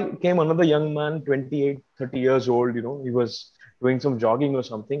 Thereby came another young man, 28, 30 years old. He was doing some jogging or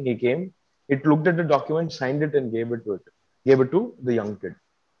something. He came, it looked at the document, signed it, and gave it to the young kid.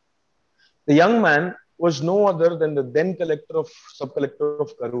 The young man was no other than the then sub-collector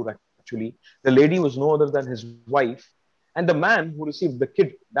of Karur, actually. The lady was no other than his wife. And the man who received the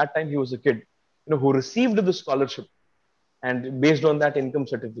kid, that time he was a kid, who received the scholarship and based on that income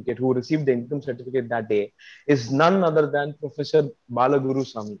certificate, who received the income certificate that day, is none other than Professor Balaguru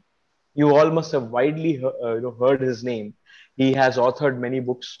Sami. You all must have widely heard his name. He has authored many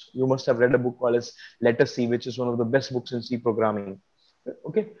books. You must have read a book called as Let Us See, which is one of the best books in C programming.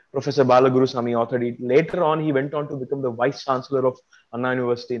 Okay, Professor Balaguru Sami authored it. Later on, he went on to become the Vice Chancellor of Anna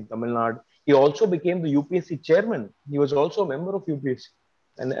University in Tamil Nadu. He also became the UPSC chairman. He was also a member of UPSC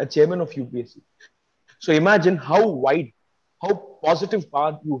and a chairman of UPSC. So imagine how wide, how positive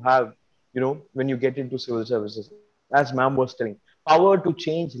path you have, when you get into civil services. As ma'am was telling, power to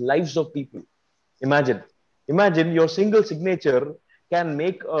change lives of people. Imagine, imagine your single signature can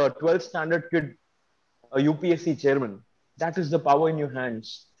make a 12th standard kid a UPSC chairman. That is the power in your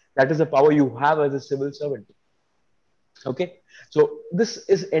hands. That is the power you have as a civil servant. Okay, so this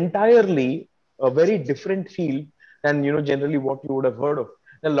is entirely a very different field than generally what you would have heard of.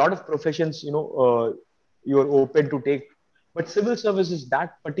 There are a lot of professions you're open to take, but civil service is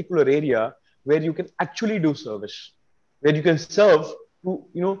that particular area where you can actually do service, where you can serve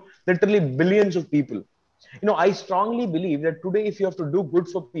to literally billions of people. I strongly believe that today, if you have to do good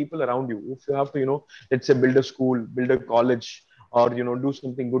for people around you, if you have to let's say build a school, build a college, or do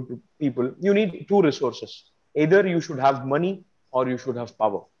something good to people, you need two resources. Either you should have money or you should have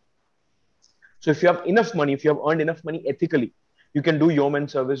power. So if you have enough money, if you have earned enough money ethically, you can do yeoman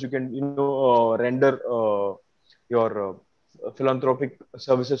service. You can render your philanthropic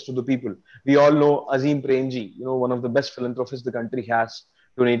services to the people. We all know Azim Premji, one of the best philanthropists the country has,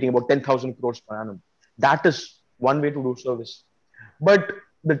 donating about 10,000 crores per annum. That is one way to do service. But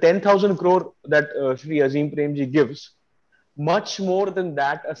the 10,000 crore that Shri Azim Premji gives, much more than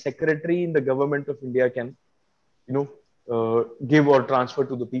that, a secretary in the government of India can, give or transfer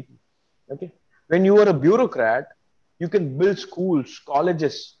to the people. Okay. When you are a bureaucrat, you can build schools,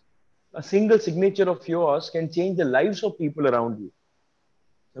 colleges. A single signature of yours can change the lives of people around you.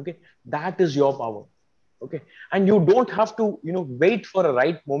 Okay. That is your power. Okay. And you don't have to, wait for a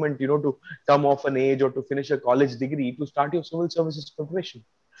right moment, to come off an age or to finish a college degree to start your civil services preparation.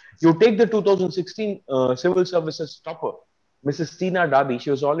 You take the 2016 civil services topper, Mrs. Tina Dabi.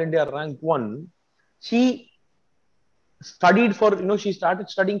 She was All India rank 1. She she started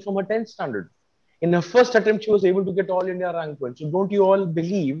studying from her 10th standard. In her first attempt, she was able to get All India rank 1. So don't you all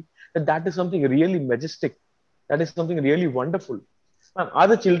believe that that is something really majestic? That is something really wonderful. Are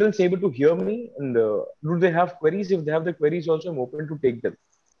the children able to hear me? And do they have queries? If they have the queries also, I'm open to take them.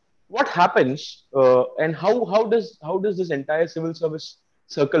 What happens and how does this entire civil service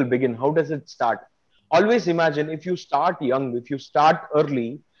circle begin? How does it start? Always imagine, if you start young, if you start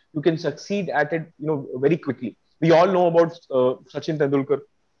early, you can succeed at it, very quickly. We all know about Sachin Tendulkar,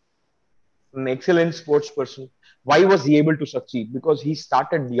 an excellent sports person. Why was he able to succeed? Because he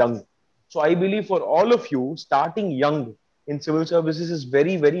started young. So I believe for all of you, starting young in civil services is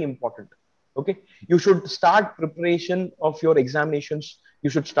very, very important. Okay, you should start preparation of your examinations.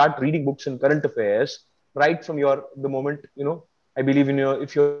 You should start reading books in current affairs right from the moment. I believe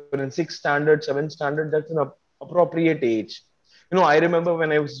if you're in 6th standard, 7th standard, that's an appropriate age. I remember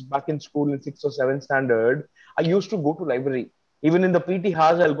when I was back in school in 6th or 7th standard, I used to go to library. Even in the PT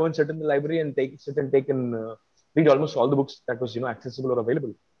hours, I'll go and sit in the library and read almost all the books that was accessible or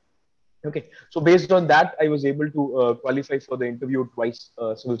available. Okay, so based on that, I was able to qualify for the interview twice,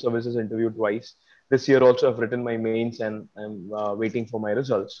 civil services interview twice. This year also, I've written my mains and I'm waiting for my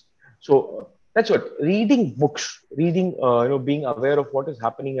results. So that's what reading books, reading, being aware of what is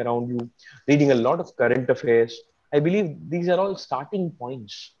happening around you, reading a lot of current affairs. I believe these are all starting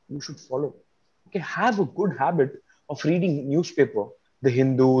points you should follow. Okay, have a good habit of reading newspaper, the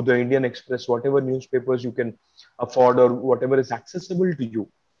Hindu, the Indian Express, whatever newspapers you can afford or whatever is accessible to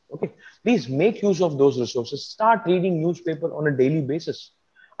you. Okay, please make use of those resources. Start reading newspaper on a daily basis.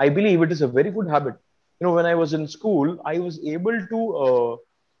 I believe it is a very good habit. When I was in school, I was able to,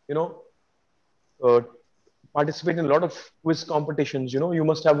 you know, uh, participate in a lot of quiz competitions. You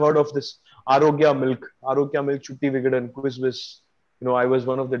must have heard of this Arogya Milk, Chutti Vigadan, Quiz Wiz. I was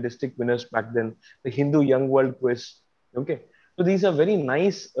one of the district winners back then. The Hindu Young World Quiz. Okay, so these are very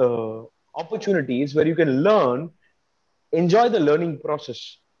nice opportunities where you can learn, enjoy the learning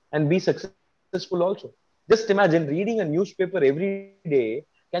process, and be successful also. Just imagine reading a newspaper every day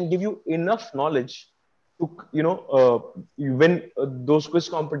can give you enough knowledge to you win those quiz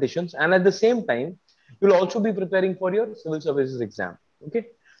competitions, and at the same time you'll also be preparing for your civil services exam. Okay,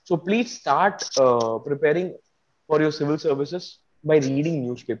 so please start preparing for your civil services by reading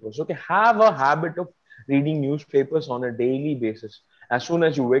newspapers. Okay, have a habit of reading newspapers on a daily basis. As soon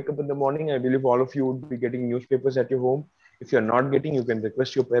as you wake up in the morning, I believe all of you would be getting newspapers at your home. If you're not getting, you can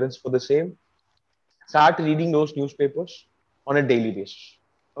request your parents for the same. Start reading those newspapers on a daily basis.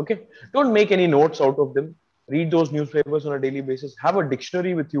 Okay, don't make any notes out of them. Read those newspapers on a daily basis. Have a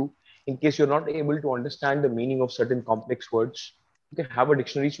dictionary with you in case you're not able to understand the meaning of certain complex words. Okay, have a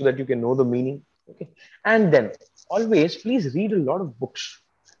dictionary so that you can know the meaning. Okay, and then always please read a lot of books.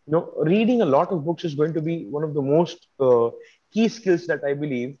 Reading a lot of books is going to be one of the most key skills that I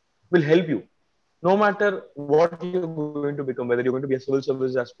believe will help you no matter what you're going to become, whether you're going to be a civil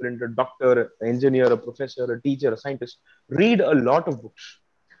service aspirant, a doctor, an engineer, a professor, a teacher, a scientist, read a lot of books.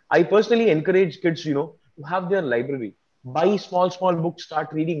 I personally encourage kids, to have their library. Buy small books, start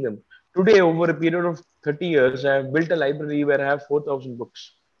reading them. Today, over a period of 30 years, I have built a library where I have 4,000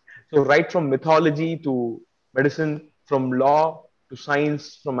 books. So right from mythology to medicine, from law to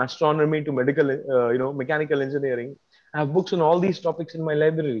science, from astronomy to medical, mechanical engineering, I have books on all these topics in my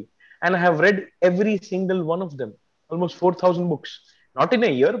library, and I have read every single one of them, almost 4,000 books, not in a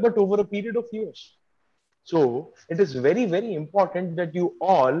year, but over a period of years. So it is very, very important that you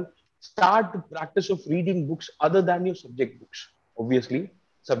all start the practice of reading books other than your subject books. Obviously,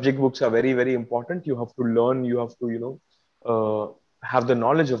 subject books are very, very important. You have to learn, you have to, have the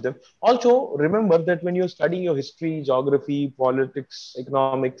knowledge of them. Also, remember that when you're studying your history, geography, politics,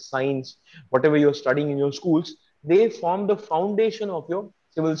 economics, science, whatever you're studying in your schools, they form the foundation of your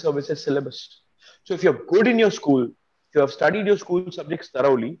civil services syllabus. So if you're good in your school, if you have studied your school subjects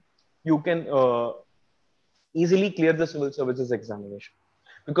thoroughly, you can easily clear the civil services examination,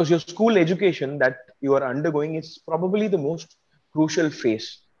 because your school education that you are undergoing is probably the most crucial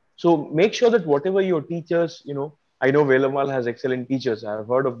phase. So make sure that whatever your teachers, I know Velamal has excellent teachers. I have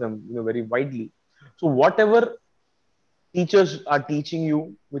heard of them, very widely. So whatever teachers are teaching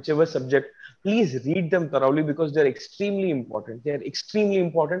you, whichever subject, please read them thoroughly, because they're extremely important. They're extremely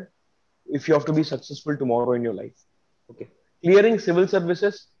important if you have to be successful tomorrow in your life. Okay. Clearing civil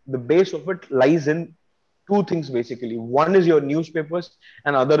services, the base of it lies in two things basically. One is your newspapers,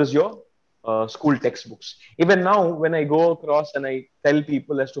 and other is your school textbooks. Even now, when I go across and I tell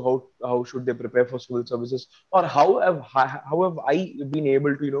people as to how should they prepare for civil services, or how have I been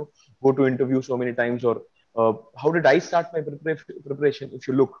able to go to interview so many times, or how did I start my preparation? If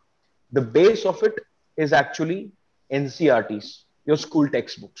you look, the base of it is actually NCRTs, your school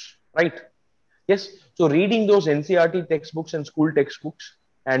textbooks, right? Yes. So reading those NCRT textbooks and school textbooks,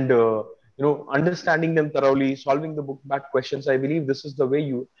 and understanding them thoroughly, solving the book back questions, I believe this is the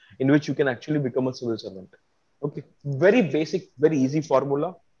way in which you can actually become a civil servant. Okay. Very basic, very easy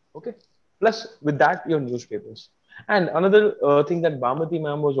formula. Okay. Plus with that, your newspapers. And another thing that Bhamathi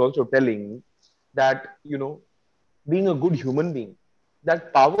ma'am was also telling, that being a good human being,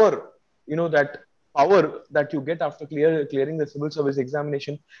 that power that you get after clearing the civil service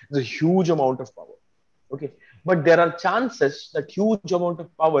examination is a huge amount of power. Okay, but there are chances that huge amount of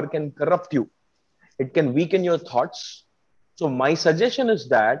power can corrupt you. It can weaken your thoughts. So my suggestion is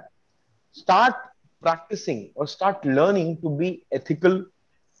that start practicing or start learning to be ethical.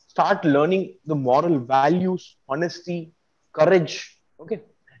 Start learning the moral values, honesty, courage. Okay.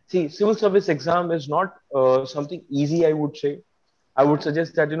 See, civil service exam is not something easy, I would say. I would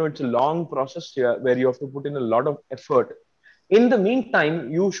suggest that it's a long process here where you have to put in a lot of effort. In the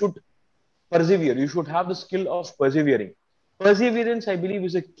meantime, you should persevere. You should have the skill of persevering. Perseverance, I believe,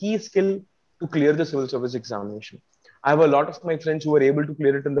 is a key skill to clear the civil service examination. I have a lot of my friends who were able to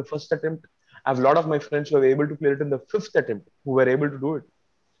clear it in the first attempt. I have a lot of my friends who were able to clear it in the fifth attempt, who were able to do it.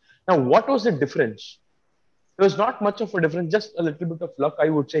 Now, what was the difference? There was not much of a difference, just a little bit of luck, I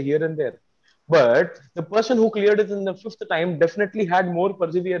would say, here and there. But the person who cleared it in the fifth time definitely had more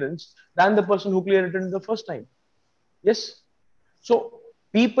perseverance than the person who cleared it in the first time. Yes. So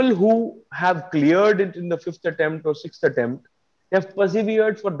people who have cleared it in the fifth attempt or sixth attempt, They have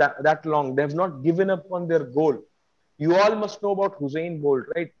persevered for that long. They have not given up on their goal. You all must know about Usain Bolt,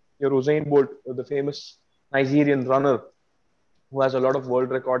 right? Your Usain Bolt, the famous Nigerian runner who has a lot of world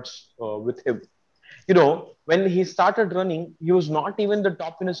records with him. When he started running, he was not even the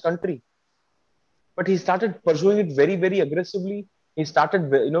top in his country, but he started pursuing it very, very aggressively. He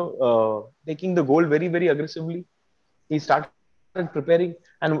started, taking the goal very, very aggressively. He started preparing,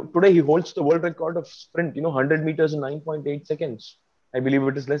 and today he holds the world record of sprint, 100 meters in 9.8 seconds. I believe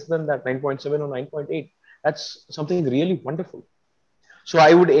it is less than that, 9.7 or 9.8. That's something really wonderful. So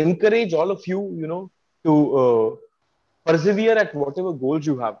I would encourage all of you, to persevere at whatever goals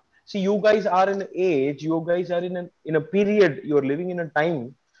you have. See, you guys are in an age, you guys are in a period, you are living in a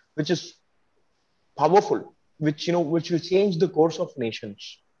time which is powerful, which will change the course of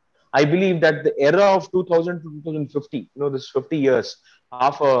nations. I believe that the era of 2000 to 2050, this 50 years,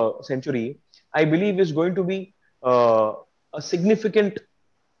 half a century, I believe is going to be a significant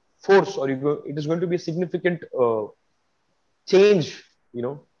force, or it is going to be a significant change,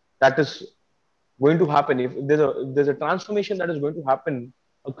 that is going to happen. If there's a transformation that is going to happen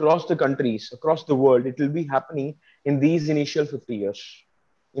across the countries, across the world, it will be happening in these initial 50 years,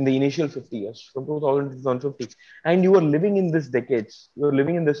 in the initial 50 years from 2000 to 2050. And you are living in this decades, you are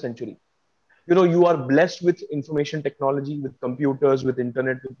living in this century. You are blessed with information technology, with computers, with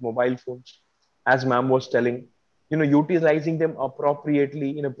internet, with mobile phones, as ma'am was telling. Utilizing them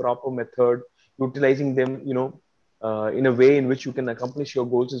appropriately in a proper method, utilizing them, in a way in which you can accomplish your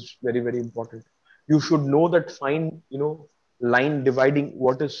goals is very, very important. You should know that fine, line dividing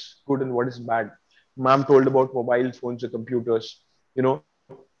what is good and what is bad. Ma'am told about mobile phones or computers.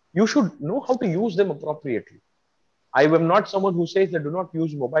 You should know how to use them appropriately. I am not someone who says that do not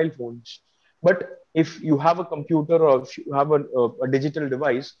use mobile phones. But if you have a computer, or if you have a digital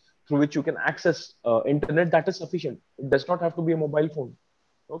device through which you can access internet, that is sufficient. It does not have to be a mobile phone.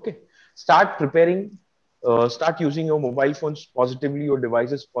 Okay. Start preparing, start using your mobile phones positively, your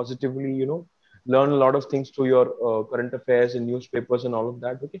devices positively, learn a lot of things through your current affairs and newspapers and all of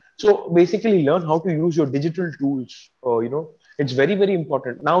that. Okay. So basically learn how to use your digital tools. It's very, very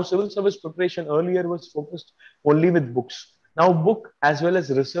important. Now, civil service preparation earlier was focused only with books. Now, book as well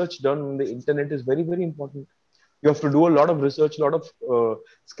as research done on the internet is very, very important. You have to do a lot of research, a lot of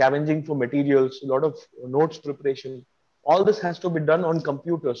scavenging for materials, a lot of notes preparation. All this has to be done on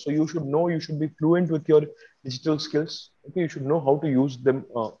computers. So you should know, you should be fluent with your digital skills. Okay, you should know how to use them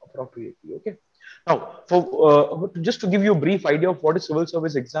appropriately. Okay. Now, just to give you a brief idea of what is civil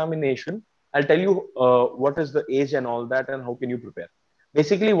service examination, I'll tell you what is the age and all that, and how can you prepare.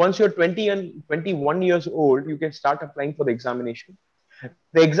 Basically, once you're 20 and 21 years old, you can start applying for the examination.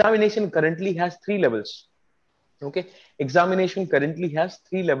 The examination currently has 3 levels. Okay, examination currently has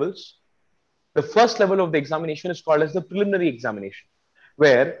 3 levels. The first level of the examination is called as the preliminary examination,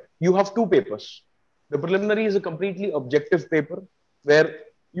 where you have 2 papers. The preliminary is a completely objective paper where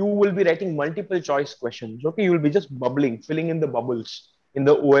you will be writing multiple choice questions. Okay, you will be just bubbling, filling in the bubbles in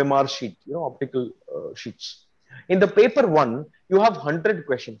the OMR sheet, optical sheets. In the paper 1, you have 100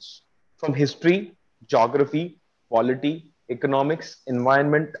 questions from history, geography, polity, economics,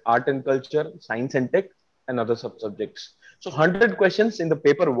 environment, art and culture, science and tech, and other subjects. So 100 questions in the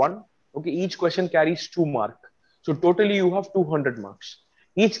paper 1. Okay, each question carries 2 marks. So totally you have 200 marks.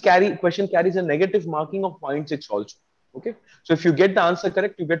 Each question carries a negative marking of 0.6 also. Okay, so if you get the answer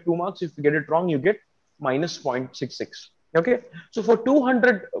correct, you get 2 marks. If you get it wrong, you get minus 0.66. Okay, so for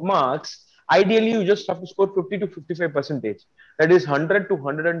 200 marks, ideally you just have to score 50 to 55%. That is 100 to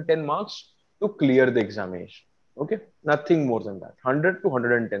 110 marks to clear the examination. Okay, nothing more than that. 100 to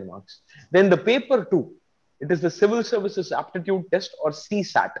 110 marks. Then the paper 2, it is the Civil Services Aptitude Test, or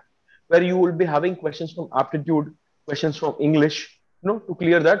CSAT, where you will be having questions from aptitude, questions from English. To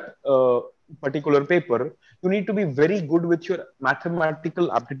clear that particular paper, you need to be very good with your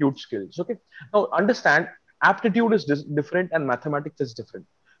mathematical aptitude skills. Okay. Now understand, aptitude is different and mathematics is different.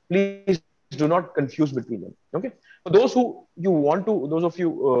 Please do not confuse between them. Okay. For those those of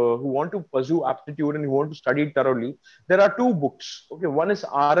you who want to pursue aptitude and you want to study it thoroughly, there are 2 books. Okay. One is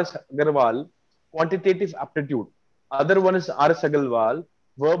R.S. Agarwal, Quantitative Aptitude. Other one is R.S. Agarwal,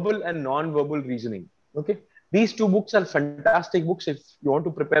 Verbal and Non-Verbal Reasoning. Okay. These 2 books are fantastic books if you want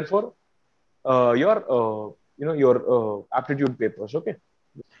to prepare for your aptitude papers. Okay.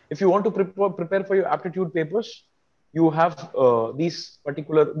 If you want to prepare for your aptitude papers, you have these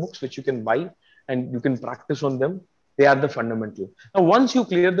particular books which you can buy and you can practice on them. They are the fundamental. Now, once you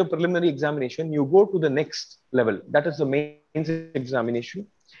clear the preliminary examination, you go to the next level. That is the mains examination.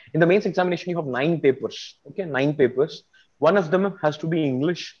 In the mains examination, you have 9 papers. Okay, 9 papers. One of them has to be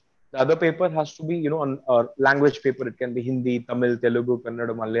English. The other paper has to be, on language paper. It can be Hindi, Tamil, Telugu,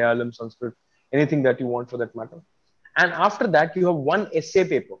 Kannada, Malayalam, Sanskrit, anything that you want for that matter. And after that, you have one essay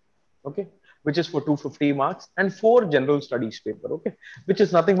paper, okay, which is for 250 marks, and four general studies paper, okay, which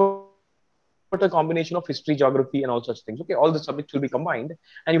is nothing but a combination of history, geography, and all such things. Okay, all the subjects will be combined,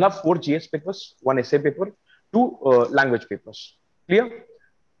 and you'll have four GS papers, one essay paper, two language papers. Clear?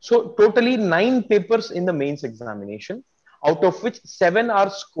 So totally 9 papers in the mains examination, out of which 7 are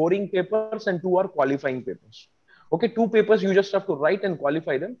scoring papers and 2 are qualifying papers. Okay, 2 papers you just have to write and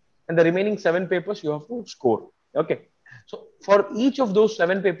qualify them, and the remaining 7 papers you have to score. Okay, so for each of those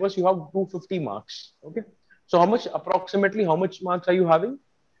 7 papers you have 250 marks. Okay, so approximately how much marks are you having?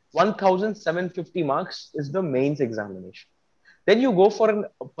 1,750 marks is the mains examination. Then you go for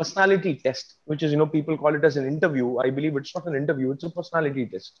a personality test, which is, people call it as an interview. I believe it's not an interview, it's a personality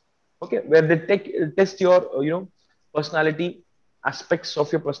test. Okay, where they test your, personality, aspects of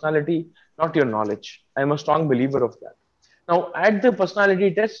your personality, not your knowledge. I'm a strong believer of that. Now, at the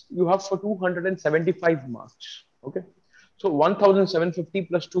personality test, you have for 275 marks. Okay, so 1,750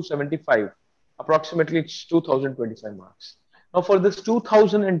 plus 275, approximately it's 2,025 marks. Now, for this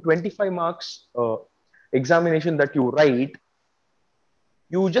 2,025 marks examination that you write,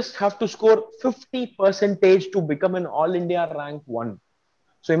 you just have to score 50 percentage to become an all India rank 1.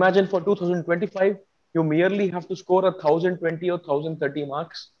 So imagine for 2025, you merely have to score 1,020 or 1,030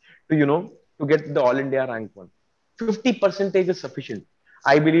 marks to, to get the all India rank 1. 50 percentage is sufficient.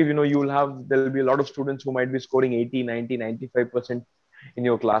 I believe, there'll be a lot of students who might be scoring 80, 90, 95% in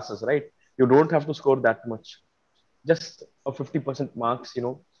your classes, right? You don't have to score that much. Just a 50% marks,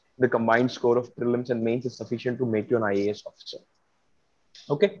 the combined score of prelims and mains is sufficient to make you an IAS officer.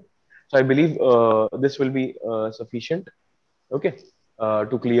 Okay, so I believe this will be sufficient, okay,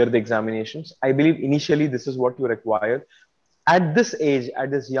 to clear the examinations. I believe initially this is what you require at this age, at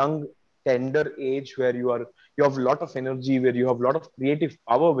this young tender age, where you have a lot of energy, where you have a lot of creative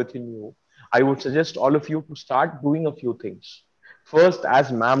power within you. I would suggest all of you to start doing a few things. First,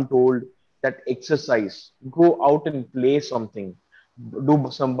 as ma'am told, that exercise, go out and play something, do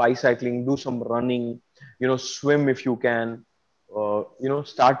some bicycling, do some running, swim if you can,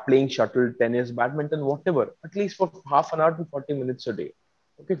 start playing shuttle, tennis, badminton, whatever, at least for half an hour to 40 minutes a day.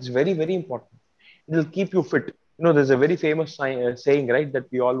 Okay, it's very, very important. It'll keep you fit. There's a very famous saying, right,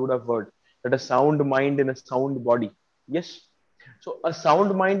 that we all would have heard, that a sound mind in a sound body. Yes. So a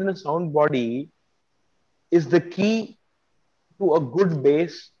sound mind in a sound body is the key to a good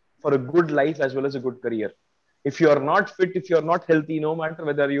base for a good life as well as a good career. If you are not fit, if you are not healthy, no matter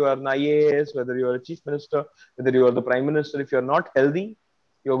whether you are an IAS, whether you are a chief minister, whether you are the prime minister, if you are not healthy,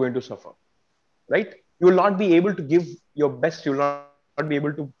 you are going to suffer, right? You will not be able to give your best. You will not be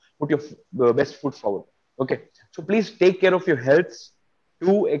able to put your best foot forward. Okay. So please take care of your health.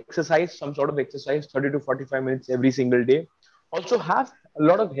 Do exercise, some sort of exercise, 30 to 45 minutes every single day. Also have a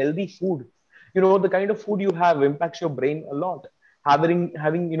lot of healthy food. The kind of food you have impacts your brain a lot. Having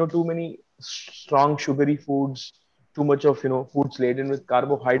too many strong sugary foods, too much of foods laden with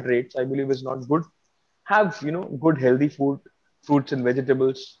carbohydrates, I believe is not good. Have good healthy food, fruits and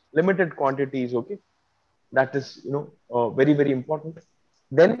vegetables, limited quantities. Okay, that is very, very important.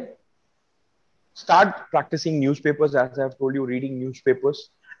 Then start practicing newspapers, as I've told you, reading newspapers.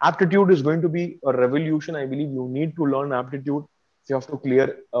 Aptitude is going to be a revolution. I believe you need to learn aptitude if you have to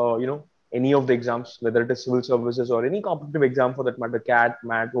clear any of the exams, whether it is civil services or any competitive exam for that matter, cat,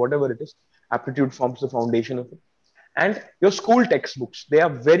 mat, whatever it is. Aptitude forms the foundation of it. And your school textbooks, they are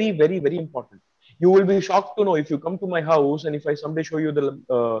very, very, very important. You will be shocked to know, if you come to my house and if I someday show you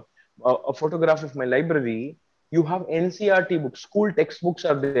a photograph of my library, you have NCRT books, school textbooks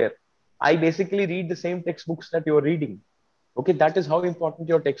are there. I basically read the same textbooks that you're reading. Okay, that is how important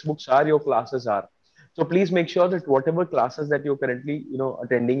your textbooks are, your classes are. So please make sure that whatever classes that you're currently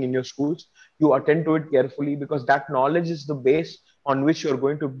attending in your schools, you attend to it carefully, because that knowledge is the base on which you're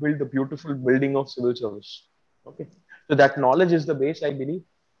going to build the beautiful building of civil service. Okay, so that knowledge is the base, I believe.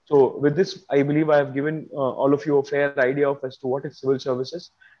 So with this, I believe I have given all of you a fair idea of as to what is civil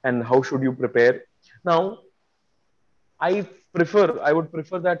services and how should you prepare. Now, I would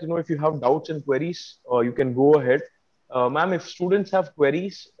prefer that, if you have doubts and queries, you can go ahead. Ma'am, if students have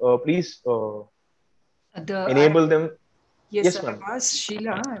queries, please enable them. Yes, Yes, ma'am. I've asked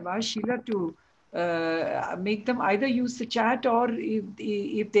Sheila to make them either use the chat, or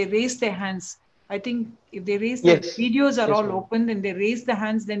if they raise their hands. I think if they raise their Yes. videos are Yes, all ma'am. open, and they raise the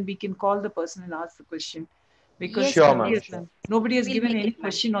hands, then we can call the person and ask the question. Because Yes, Sure, ma'am. ma'am. Yes, Sure. ma'am. nobody has We'll given make any it, ma'am.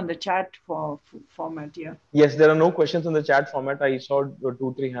 question on the chat format. Yeah. Yes, there are no questions in the chat format. I saw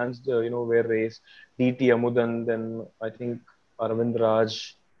two, three hands, were raised. DT Amudan, then I think Arvind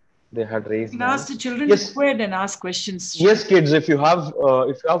Raj, they had You raised can ask the hands. children to Yes, go ahead and ask questions. yes, kids. If you have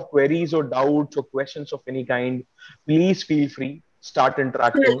queries or doubts or questions of any kind, please feel free. Start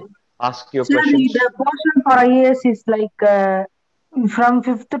interacting. Ask your Sir, questions. the portion for IAS is like from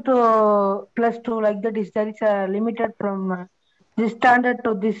fifth to plus two, like that. Is there is a limited from this standard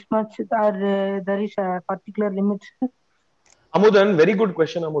to this much, or there is a particular limit? Amudan, very good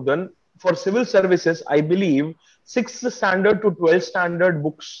question, Amudan. For civil services, I believe sixth standard to 12th standard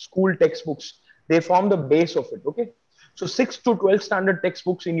books, school textbooks, they form the base of it. Okay. So sixth to 12th standard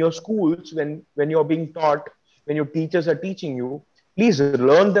textbooks in your schools, when you're being taught, when your teachers are teaching you, please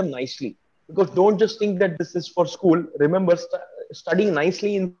learn them nicely. Because don't just think that this is for school. Remember, studying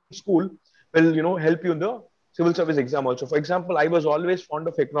nicely in school will help you in the civil service exam also. For example, I was always fond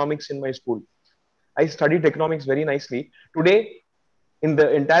of economics in my school. I studied economics very nicely. Today, in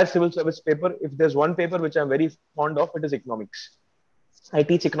the entire civil service paper, if there's one paper which I'm very fond of, it is economics. I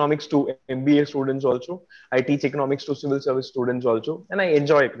teach economics to MBA students also. I teach economics to civil service students also, and I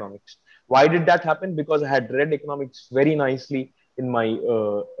enjoy economics. Why did that happen? Because I had read economics very nicely in my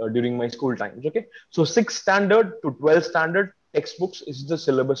during my school times. Okay, so sixth standard to 12th standard textbooks is the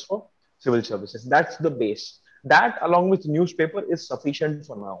syllabus for civil services. That's the base. That along with newspaper is sufficient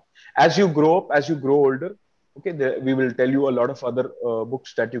for now. As you grow up, as you grow older, okay, we will tell you a lot of other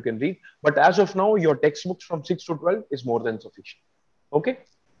books that you can read. But as of now, your textbooks from 6 to 12 is more than sufficient. Okay.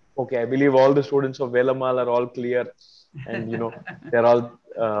 Okay, I believe all the students of Velamal are all clear, and they're all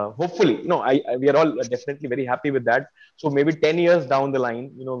hopefully. No, we are all definitely very happy with that. So maybe 10 years down the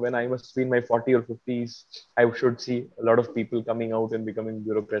line, when I must be in my 40 or 50s, I should see a lot of people coming out and becoming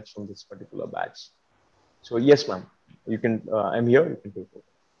bureaucrats from this particular batch. So yes, ma'am, you can. I'm here. You can take over.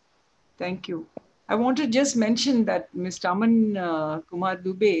 Thank you. I want to just mention that Mr. Aman Kumar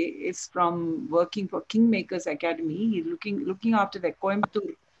Dubey is from working for Kingmakers Academy. He's looking after the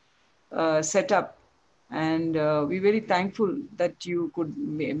Coimbatore setup, and we're very thankful that you could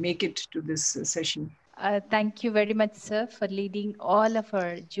make it to this session. Thank you very much, sir, for leading all of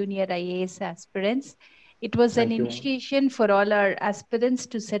our junior IAS aspirants. It was an Thank you, ma'am. initiation for all our aspirants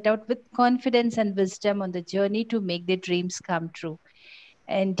to set out with confidence and wisdom on the journey to make their dreams come true.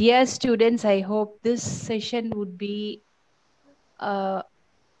 And dear students, I hope this session would be a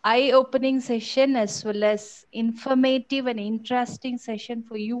eye-opening session as well as informative and interesting session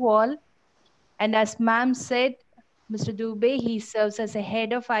for you all. And as ma'am said, Mr. Dubey, he serves as a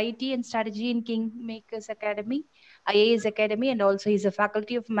head of IT and strategy in Kingmakers Academy, IAS Academy, and also he's a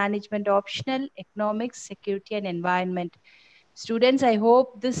faculty of management optional, economics, security, and environment. Students, I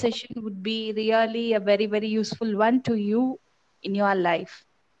hope this session would be really a very, very useful one to you in your life.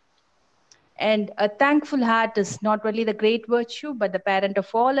 And a thankful heart is not only the great virtue, but the parent of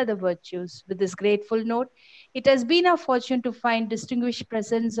all other virtues. With this grateful note, it has been our fortune to find distinguished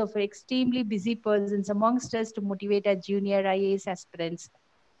presence of extremely busy persons amongst us to motivate our junior IAS aspirants.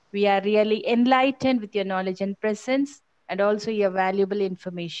 We are really enlightened with your knowledge and presence and also your valuable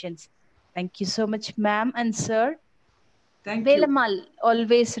informations. Thank you so much, ma'am and sir. Thank you. Velamal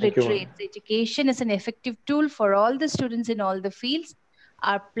always Thank you, ma'am. reiterates education is an effective tool for all the students in all the fields.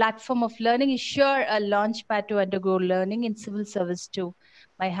 Our platform of learning is sure a launch pad to undergo learning in civil service too.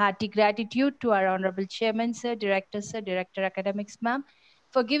 My hearty gratitude to our Honorable Chairman, Sir, Director Academics, ma'am,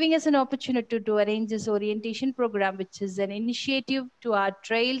 for giving us an opportunity to arrange this orientation program, which is an initiative to our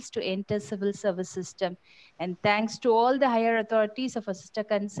trails to enter civil service system. And thanks to all the higher authorities of our sister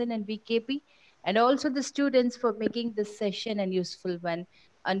concern and VKP, and also the students for making this session a useful one.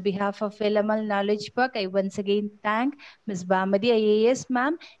 On behalf of Velamal Knowledge Park, I once again thank Ms. Bhamathi IAS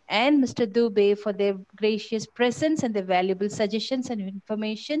ma'am and Mr. Dubey for their gracious presence and their valuable suggestions and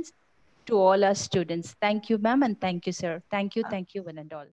informations to all our students. Thank you, ma'am, and thank you, sir. Thank you, one and all.